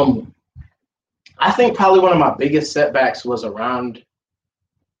 I think probably one of my biggest setbacks was around,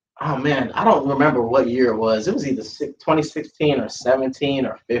 oh man, I don't remember what year it was. It was either 2016 or 17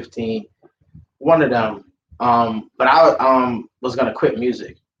 or 15, one of them. But I was gonna quit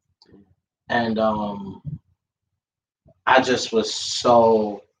music, and I just was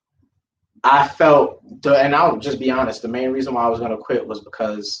so. I felt, and I'll just be honest. The main reason why I was gonna quit was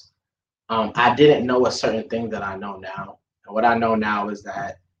because I didn't know a certain thing that I know now, and what I know now is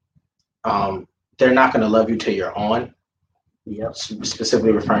that they're not gonna love you till you're on. Yep.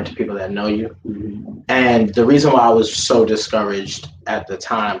 Specifically referring to people that know you. And the reason why I was so discouraged at the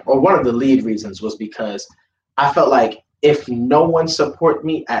time, or one of the lead reasons, was because I felt like if no one support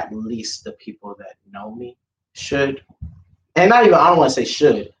me, at least the people that know me should. And not even, I don't want to say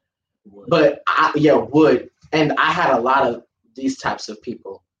should, but would. And I had a lot of these types of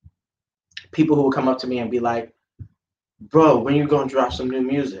people who would come up to me and be like, bro, when you gonna drop some new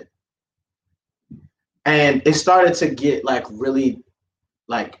music? And it started to get really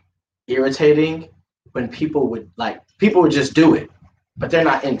irritating when people would just do it, but they're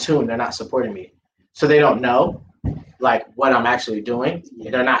not in tune. They're not supporting me. So they don't know. like what I'm actually doing.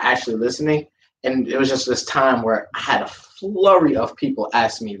 They're not actually listening. And it was just this time where I had a flurry of people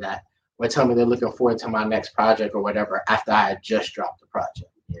ask me that, or tell me they're looking forward to my next project or whatever after I had just dropped the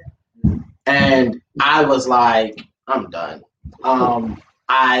project. And I was like, I'm done.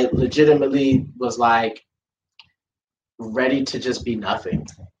 I legitimately was like ready to just be nothing.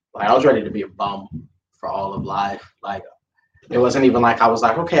 Like I was ready to be a bum for all of life. Like it wasn't even like I was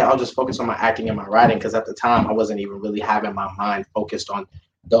like, okay, I'll just focus on my acting and my writing, because at the time I wasn't even really having my mind focused on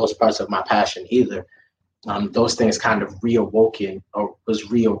those parts of my passion either. Those things kind of reawakened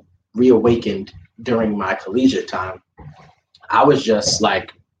during my collegiate time. I was just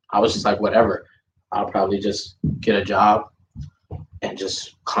like, whatever. I'll probably just get a job and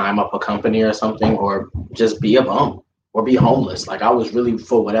just climb up a company or something, or just be a bum or be homeless. Like I was really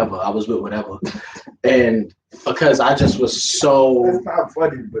for whatever. I was with whatever. And because I just was so, It's not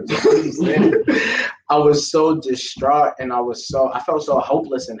funny, but I was so distraught, and I felt so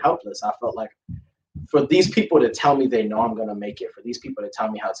hopeless and helpless. I felt like for these people to tell me they know I'm going to make it, for these people to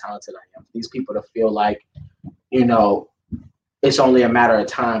tell me how talented I am, for these people to feel like, you know, it's only a matter of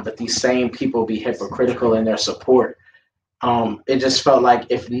time, but these same people be hypocritical in their support. It just felt like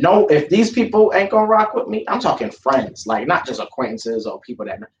if these people ain't gonna rock with me, I'm talking friends, like not just acquaintances or people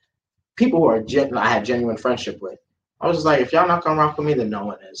who are I had genuine friendship with. I was just like, if y'all not gonna rock with me, then no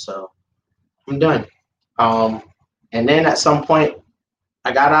one is. So I'm done. And then at some point,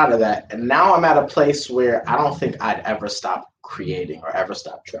 I got out of that, and now I'm at a place where I don't think I'd ever stop creating or ever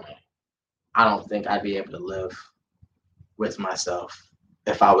stop trying. I don't think I'd be able to live with myself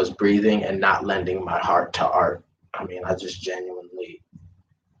if I was breathing and not lending my heart to art. I mean, I just genuinely,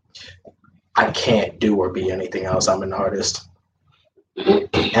 I can't do or be anything else. I'm an artist.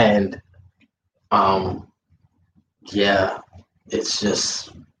 And yeah, it's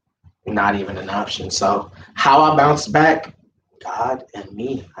just not even an option. So how I bounced back, God and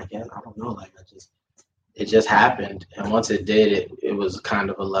me, I guess, I don't know. Like it just happened. And once it did, it was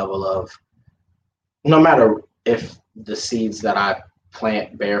kind of a level of, no matter if the seeds that I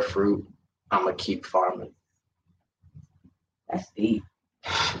plant bear fruit, I'm gonna keep farming. That's deep.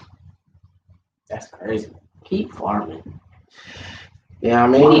 That's crazy. Keep farming. Yeah, I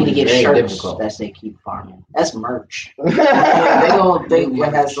We mean, need to get very shirts difficult. that say "Keep Farming." That's merch. They gonna think Merch.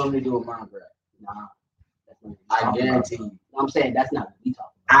 it has something to do with Minecraft. Nah, that's not what we I talking guarantee about. you. I'm saying that's not what we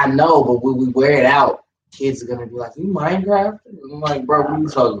talking I know, but when we wear it out, kids are gonna be like, "You Minecraft?" I'm like, "Bro, what are you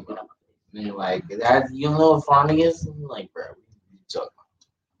talking about?" And they're like, "That you don't know what farming is?" I'm like, "Bro, what are you talking about?"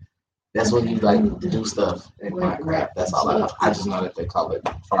 That's when you like to do stuff in Minecraft. That's all I know. I just know that they call it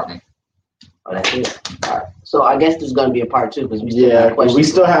farming. Oh, that's it. All right. So I guess there's gonna be a part 2 because we still yeah, got questions. we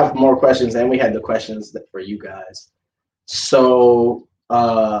still have more questions, and we had the questions for you guys. So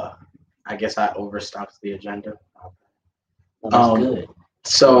I guess I overstocked the agenda. Oh, that's good.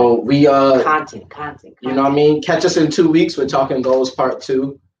 So we Content. you know what I mean? Catch us in 2 weeks. We're talking goals part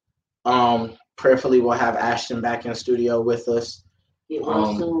 2. Prayerfully we'll have Ashton back in studio with us. Get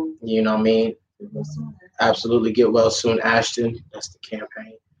well soon. You know what I mean? Absolutely, get well soon, Ashton. That's the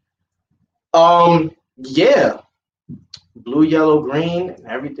campaign. Yeah. Blue, yellow, green, and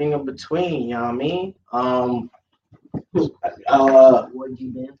everything in between, you know what I mean? Where'd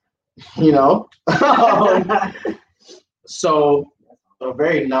you been? You know. So a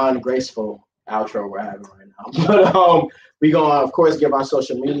very non-graceful outro we're having right now. But we gonna of course give our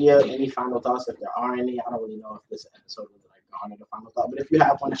social media. Any final thoughts if there are any? I don't really know if this episode was like garnered a final thought, but if you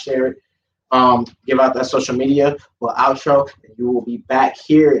have one, share it. Give out that social media. We'll outro, and you will be back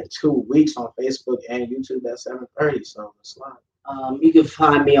here in 2 weeks on Facebook and YouTube at 7:30. So let's slide. You can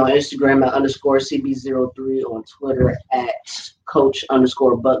find me on Instagram at _CB03, on Twitter at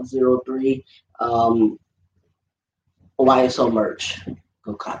Coach_Buck03. YSO merch.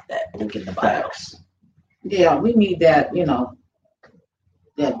 Go cop that. Link in the bio. Yeah, we need that,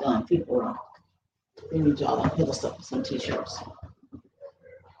 that done. People, we need y'all to hit us up with some t-shirts.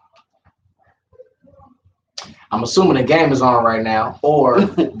 I'm assuming the game is on right now, or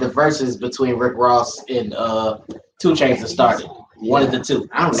the verses between Rick Ross and 2 Chainz that started. One of the two.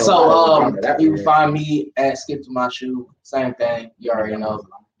 I don't know. So you can find me at Skip to My Shoe. Same thing. You already know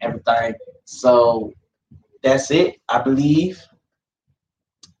everything. So that's it, I believe.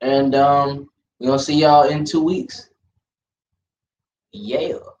 And we're gonna see y'all in 2 weeks.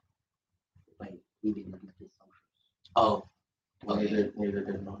 Yeah. Wait, we didn't get this. Oh. Neither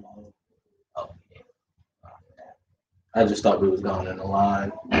did my mom. Oh. I just thought we was going in the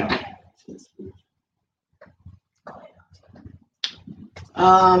line.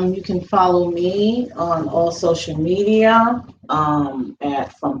 You can follow me on all social media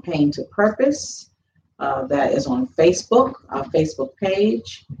at From Pain to Purpose. That is on Facebook, our Facebook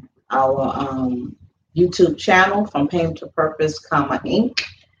page, our YouTube channel, From Pain to Purpose, Inc.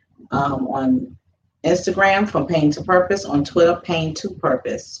 On Instagram, From Pain to Purpose. On Twitter, Pain to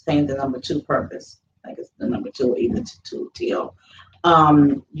Purpose. Pain the number 2 purpose. I guess the number 2 or either 2 TL.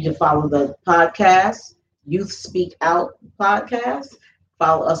 You can follow the podcast, Youth Speak Out Podcast.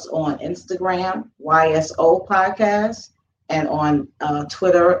 Follow us on Instagram, YSO Podcast, and on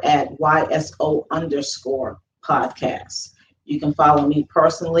Twitter at YSO_podcast. You can follow me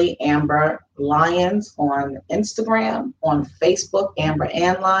personally, Amber Lyons, on Instagram, on Facebook, Amber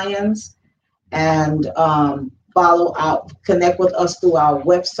Ann Lyons, and connect with us through our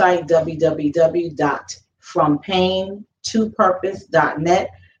website, www.FromPainToPurpose.net,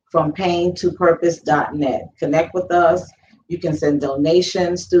 FromPainToPurpose.net. Connect with us. You can send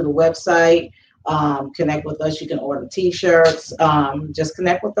donations through the website. Connect with us. You can order T-shirts. Just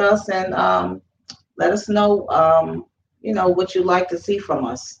connect with us and let us know, what you'd like to see from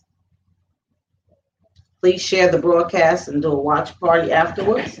us. Please share the broadcast and do a watch party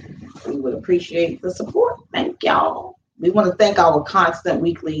afterwards. We would appreciate the support. Thank y'all. We want to thank our constant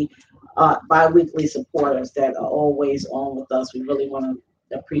weekly, bi-weekly supporters that are always on with us. We really want to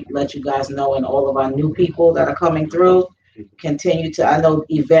let you guys know, and all of our new people that are coming through. Continue to, I know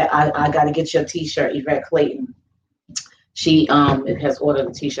Yvette, I got to get your T-shirt, Yvette Clayton. She has ordered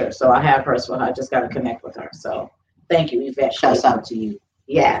a T-shirt, so I have hers for her. I just got to connect with her. So thank you, Yvette. Shouts out to you.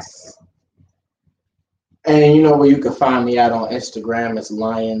 Yes. And you know where you can find me at on Instagram. It's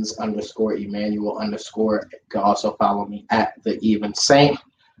Lions_Emmanuel_. You can also follow me at The Even Saint.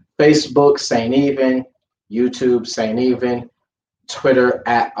 Facebook, Saint Even. YouTube, Saint Even. Twitter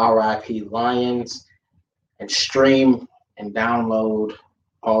at RIP Lions. And stream and download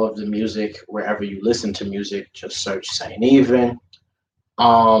all of the music wherever you listen to music. Just search Saint Even.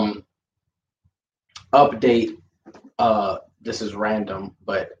 Update. This is random,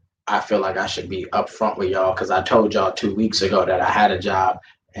 but I feel like I should be upfront with y'all because I told y'all 2 weeks ago that I had a job,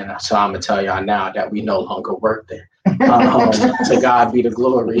 and so I'm gonna tell y'all now that we no longer work there. To God be the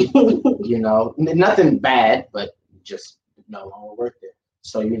glory. Nothing bad, but just no longer work there.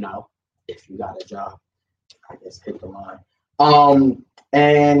 So if you got a job, I guess hit the line.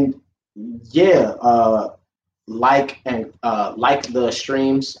 Like the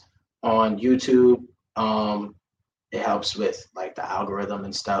streams on YouTube. It helps with like the algorithm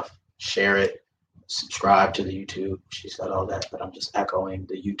and stuff. Share it, subscribe to the YouTube. She said all that, but I'm just echoing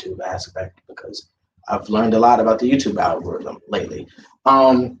the YouTube aspect because I've learned a lot about the YouTube algorithm lately.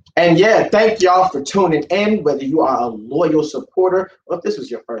 Thank y'all for tuning in, whether you are a loyal supporter or if this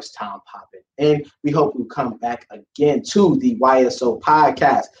was your first time popping in. We hope you come back again to the YSO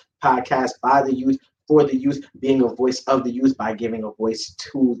podcast by the youth, for the youth, being a voice of the youth by giving a voice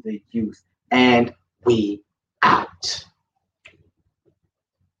to the youth. And we out.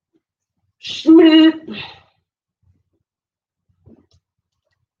 Shoot it.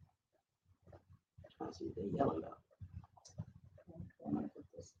 They're yelling out.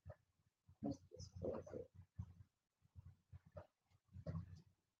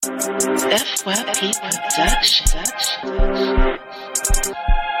 FYP Production.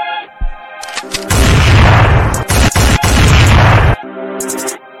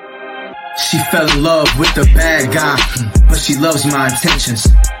 She fell in love with the bad guy, but she loves my intentions.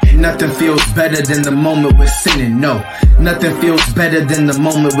 Nothing feels better than the moment we're sinning, no. Nothing feels better than the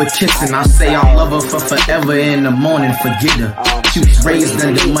moment we're kissing. I say I'll love her for forever, in the morning forget her. She was raised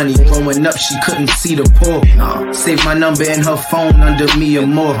under money, growing up she couldn't see the poor. Save my number in her phone under me or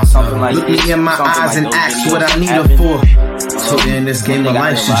more. Look me in my eyes and ask what I need her for. So in this game of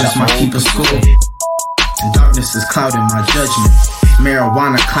life she just might keep a score. And darkness is clouding my judgment.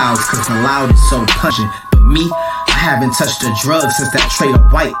 Marijuana clouds cause the loud is so pungent. But me, I haven't touched a drug since that Trader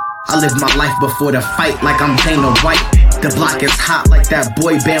White. I live my life before the fight like I'm Dana White. The block is hot like that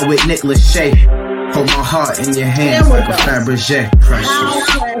boy band with Nick Lachey. Hold my heart in your hands like a Fabergé. Precious.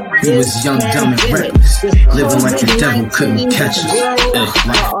 We was young, dumb, and reckless. Living like the devil couldn't catch us.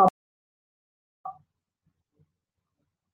 Life